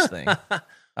 gross thing.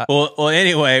 Well,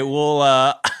 anyway,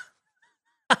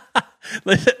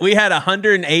 we had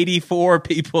 184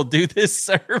 people do this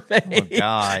survey. Oh,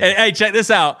 God. And, hey, check this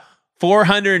out.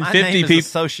 450 people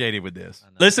associated with this.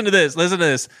 Listen to this.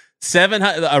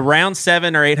 Around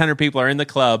 700 or 800 people are in the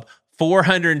club.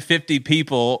 450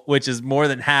 people, which is more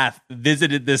than half,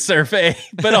 visited this survey,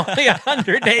 but only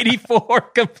 184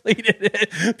 completed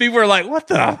it. People are like, "What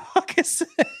the fuck is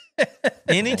this?"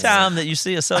 Anytime that you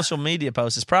see a social media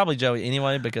post, it's probably Joey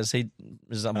anyway, because he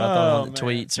is about the only one that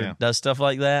tweets or does stuff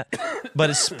like that.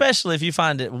 But especially if you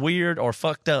find it weird or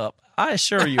fucked up, I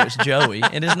assure you it's Joey.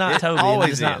 It is not Toby.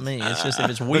 It is not me. It's just if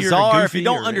it's weird Bizarre, or goofy. if you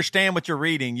don't understand what you're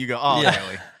reading, you go, "Oh,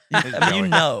 Joey." I mean, you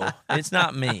know, it's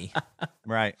not me.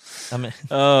 Right. I mean,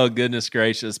 oh, goodness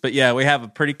gracious. But yeah, we have a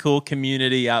pretty cool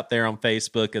community out there on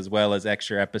Facebook, as well as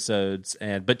extra episodes.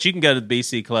 But you can go to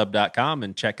bcclub.com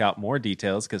and check out more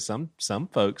details, because some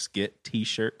folks get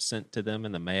T-shirts sent to them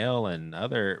in the mail and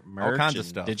other merch, all kinds and of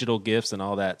stuff, digital gifts and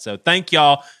all that. So thank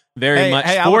y'all very much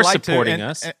for supporting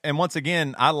us. And once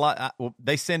again,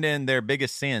 they send in their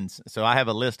biggest sins. So I have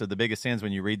a list of the biggest sins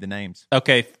when you read the names.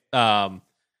 Okay.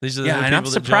 These are the and I'm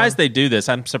surprised they do this.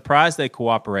 I'm surprised they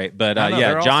cooperate. But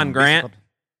John awesome. Grant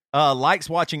likes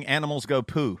watching animals go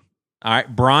poo. All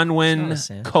right,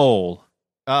 Bronwyn Cole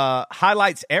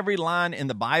highlights every line in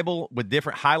the Bible with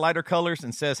different highlighter colors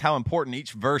and says how important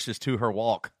each verse is to her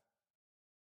walk.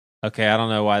 Okay, I don't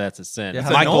know why that's a sin. Yeah,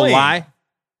 Michael Lai.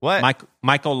 What?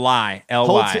 Michael Lai.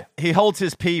 L-Y. He holds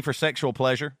his pee for sexual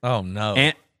pleasure. Oh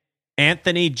no.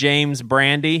 Anthony James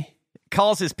Brandy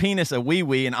calls his penis a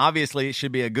wee-wee, and obviously it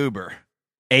should be a goober.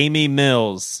 Amy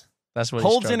Mills. That's what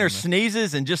holds in her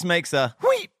sneezes and just makes a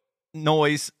wheep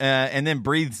noise and then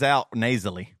breathes out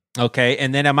nasally. Okay,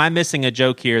 and then am I missing a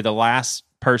joke here? The last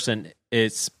person,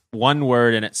 it's one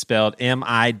word and it's spelled Middaughh.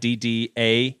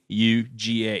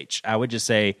 I would just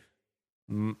say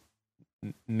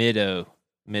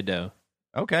Middo.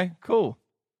 Okay, cool.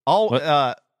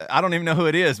 I don't even know who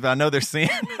it is, but I know they're sin.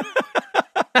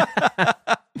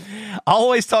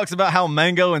 Always talks about how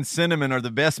mango and cinnamon are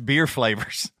the best beer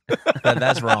flavors.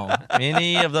 That's wrong.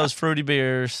 Any of those fruity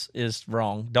beers is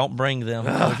wrong. Don't bring them.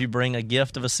 If you bring a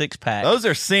gift of a 6-pack, those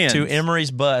are sins. To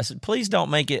Emery's bus, please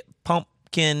don't make it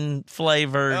pumpkin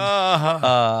flavored.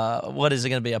 What is it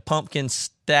going to be? A pumpkin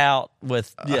stout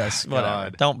with whatever.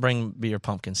 God. Don't bring beer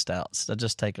pumpkin stouts.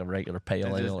 Just take a regular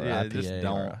pale ale or IPA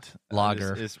or a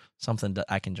lager, something that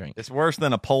I can drink. It's worse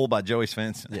than a poll by Joey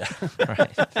Svensson. Yeah,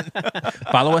 right.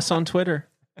 Follow us on Twitter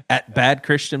at Bad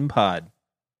Christian Pod.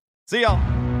 See y'all.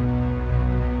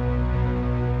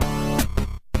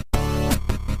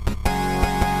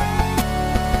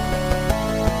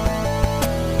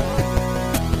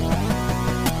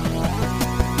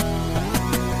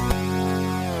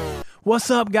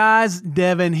 What's up, guys?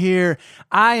 Devin here.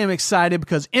 I am excited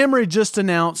because Emory just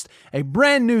announced a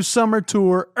brand new summer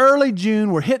tour. Early June,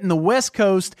 we're hitting the West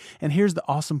Coast, and here's the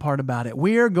awesome part about it.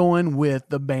 We are going with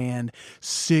the band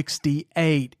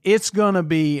 68. It's going to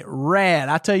be rad.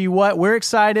 I tell you what, we're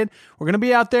excited. We're going to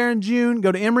be out there in June.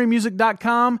 Go to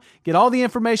emerymusic.com, get all the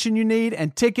information you need,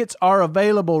 and tickets are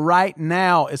available right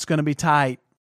now. It's going to be tight.